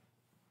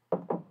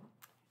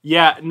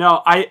 Yeah,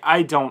 no,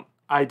 I don't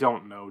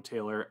know,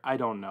 Taylor. I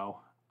don't know.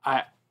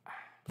 I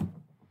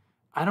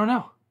don't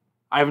know.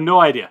 I have no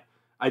idea.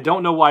 I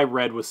don't know why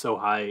red was so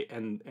high,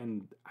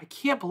 and I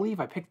can't believe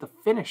I picked the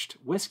finished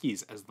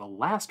whiskeys as the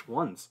last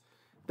ones.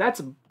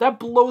 That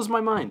blows my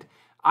mind.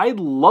 I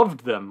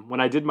loved them when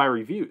I did my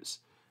reviews.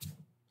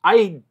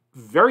 I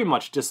very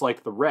much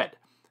disliked the red.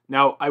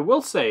 Now, I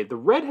will say, the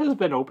red has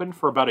been open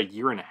for about 1.5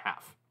 years.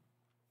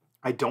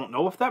 I don't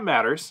know if that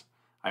matters.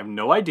 I have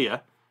no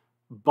idea,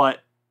 but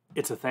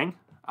it's a thing.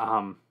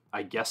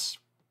 I guess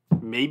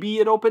maybe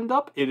it opened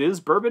up. It is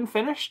bourbon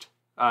finished.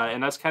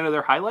 And that's kind of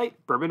their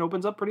highlight. Bourbon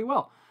opens up pretty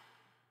well.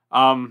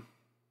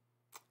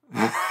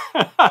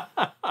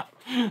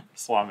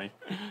 Swami.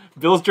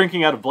 Bill's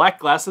drinking out of black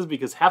glasses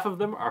because half of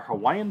them are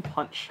Hawaiian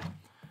punch.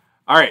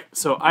 All right,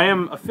 so I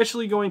am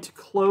officially going to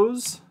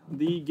close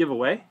the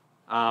giveaway.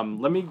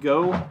 Let me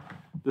go.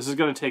 This is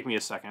going to take me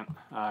a second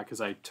because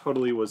I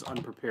totally was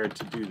unprepared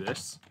to do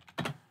this.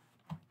 All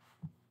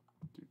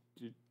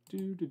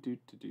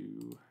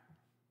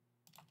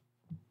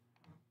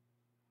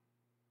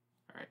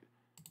right.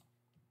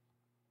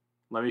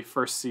 Let me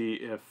first see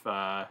if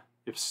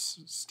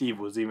Steve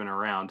was even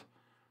around.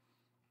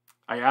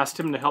 I asked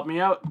him to help me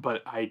out,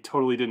 but I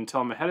totally didn't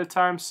tell him ahead of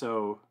time,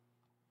 so...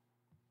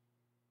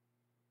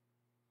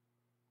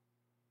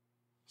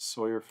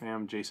 Sawyer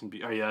fam, Jason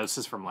B. Oh yeah, this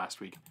is from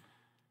last week.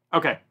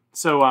 Okay,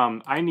 so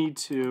I need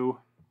to...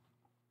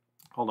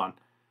 Hold on.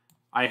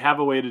 I have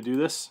a way to do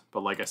this,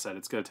 but like I said,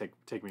 it's going to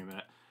take me a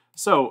minute.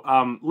 So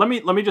let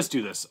me just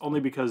do this, only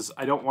because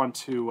I don't want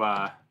to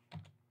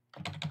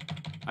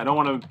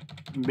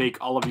make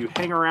all of you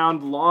hang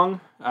around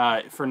long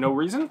for no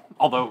reason.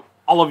 Although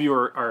all of you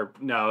are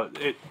no.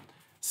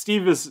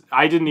 Steve is.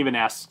 I didn't even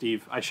ask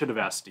Steve. I should have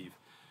asked Steve.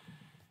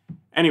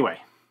 Anyway,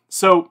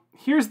 so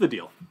here's the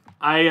deal.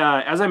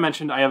 As I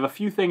mentioned, I have a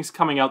few things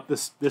coming out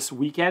this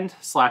weekend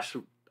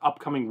 /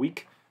 upcoming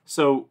week.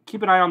 So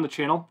keep an eye on the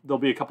channel. There'll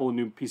be a couple of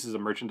new pieces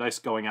of merchandise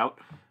going out.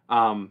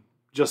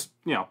 Just,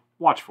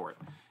 watch for it.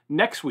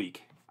 Next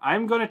week,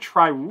 I'm going to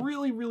try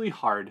really, really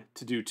hard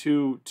to do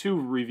two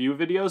review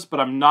videos, but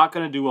I'm not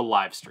going to do a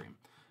live stream.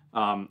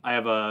 I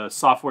have a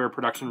software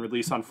production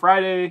release on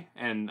Friday,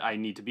 and I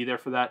need to be there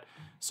for that.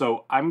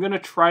 So I'm going to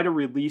try to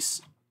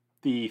release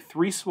the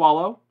 3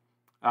 Swallow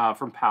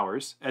from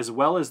Powers, as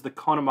well as the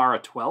Connemara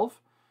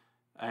 12,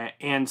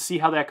 and see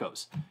how that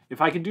goes. If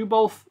I can do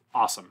both,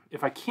 awesome.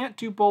 If I can't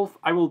do both,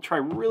 I will try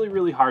really,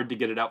 really hard to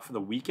get it out for the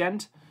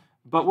weekend,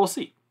 but we'll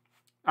see.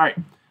 All right,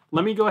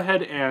 let me go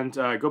ahead and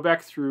go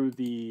back through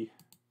the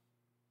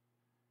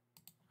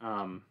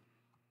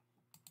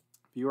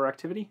viewer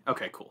activity.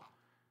 Okay, cool.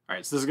 All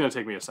right, so this is going to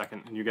take me a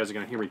second, and you guys are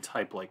going to hear me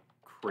type like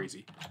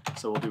crazy.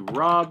 So we'll do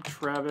Rob,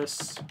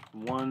 Travis,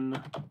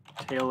 1,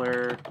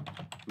 Taylor,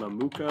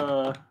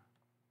 Mamuka,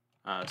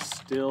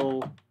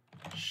 still,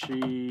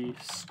 she,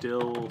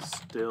 still,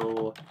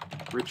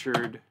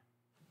 Richard.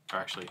 Or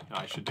actually, no,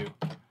 I should do.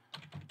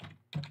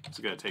 It's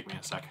going to take me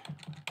a sec.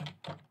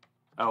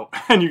 Oh,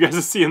 and you guys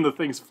are seeing the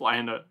things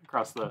flying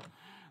across the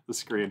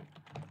screen.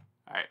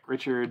 All right,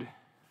 Richard.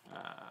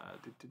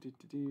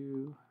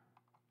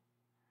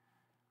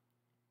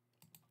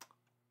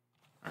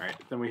 All right,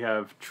 then we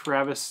have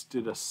Travis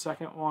did a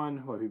second one,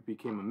 who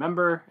became a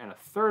member, and a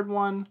third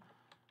one.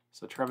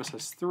 So Travis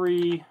has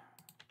 3.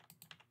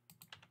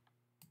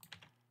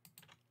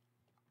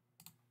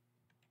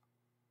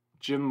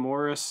 Jim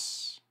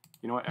Morris.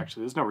 You know what?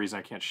 Actually, there's no reason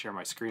I can't share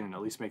my screen and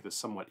at least make this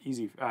somewhat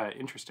easy,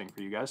 interesting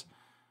for you guys.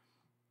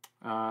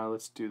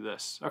 Let's do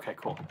this. Okay,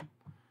 cool.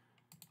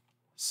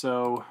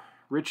 So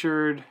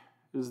Richard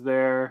is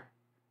there.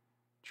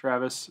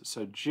 Travis.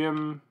 So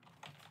Jim.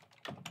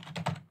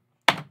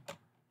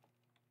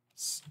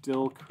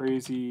 Still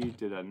crazy.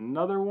 Did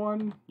another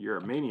one. You're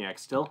a maniac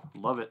still.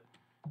 Love it.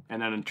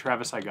 And then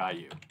Travis, I got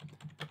you.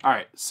 All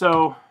right.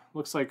 So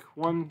looks like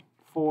 1,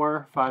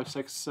 4, 5,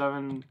 6,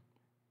 7,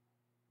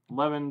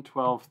 11,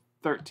 12,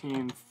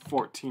 13,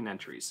 14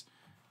 entries.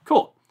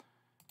 Cool.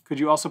 Could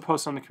you also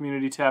post on the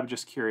community tab?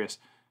 Just curious.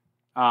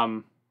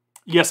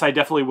 Yes, I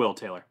definitely will,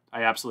 Taylor.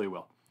 I absolutely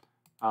will.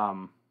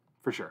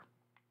 For sure.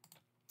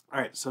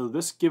 All right, so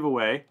this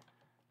giveaway.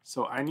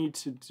 So I need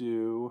to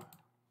do...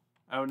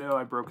 Oh no,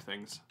 I broke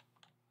things.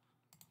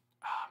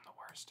 I'm the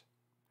worst.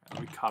 All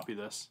right, let me copy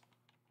this.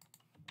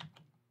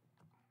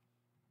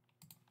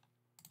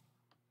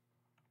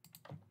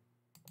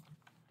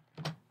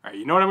 All right,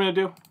 you know what I'm going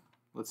to do?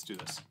 Let's do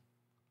this.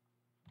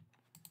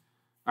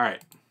 All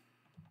right.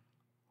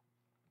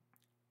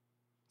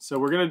 So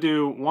we're going to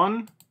do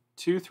 1,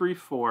 2, 3,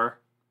 4.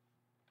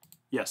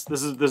 Yes,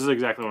 this is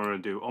exactly what I'm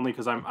going to do. Only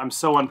because I'm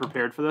so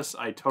unprepared for this,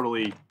 I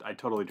totally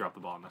dropped the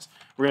ball on this.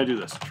 We're going to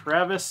do this.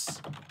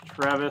 Travis,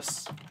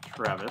 Travis,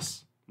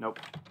 Travis. Nope.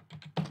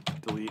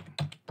 Delete.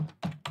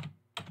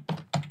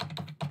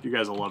 You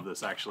guys will love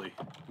this, actually.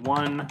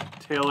 1,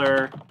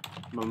 Taylor,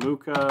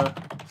 Mamuka,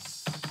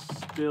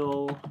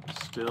 still.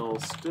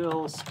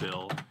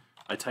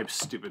 I typed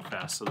stupid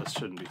fast, so this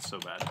shouldn't be so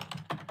bad.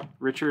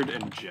 Richard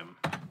and Jim.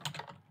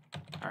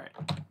 All right.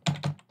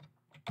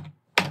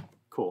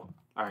 Cool.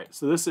 All right,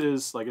 so this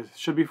is, like, it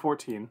should be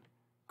 14.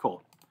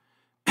 Cool.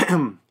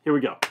 Here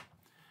we go.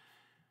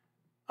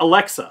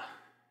 Alexa,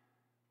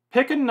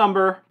 pick a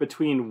number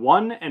between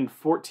 1 and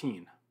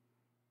 14.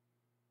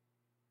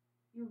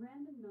 Your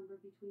random number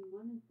between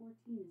 1 and 14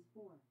 is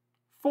 4.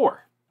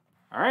 4.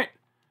 All right.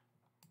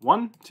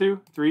 1,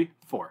 2, 3,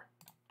 4.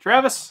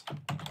 Travis,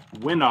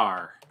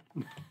 winner.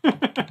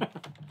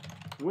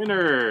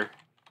 Winner.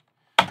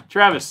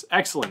 Travis,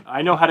 excellent.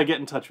 I know how to get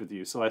in touch with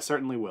you, so I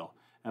certainly will.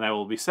 And I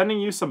will be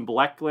sending you some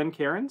black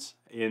Glencairns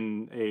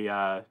in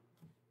a,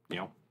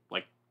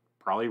 like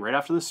probably right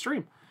after this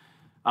stream.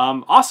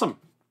 Awesome.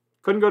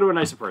 Couldn't go to a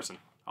nicer person.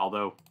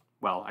 Although,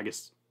 well, I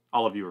guess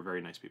all of you are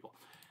very nice people.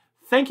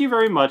 Thank you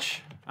very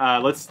much.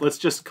 Let's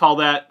just call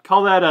that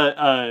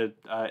a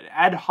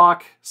ad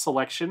hoc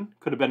selection.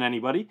 Could have been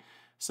anybody.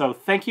 So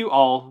thank you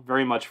all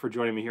very much for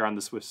joining me here on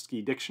this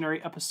Whiskey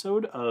Dictionary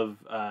episode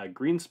of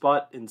Green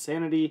Spot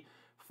Insanity,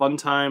 Fun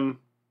Time,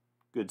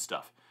 good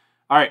stuff.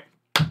 All right,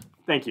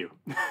 thank you.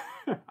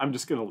 I'm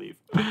just going to leave.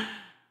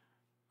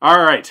 All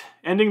right,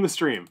 ending the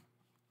stream.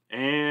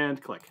 And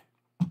click.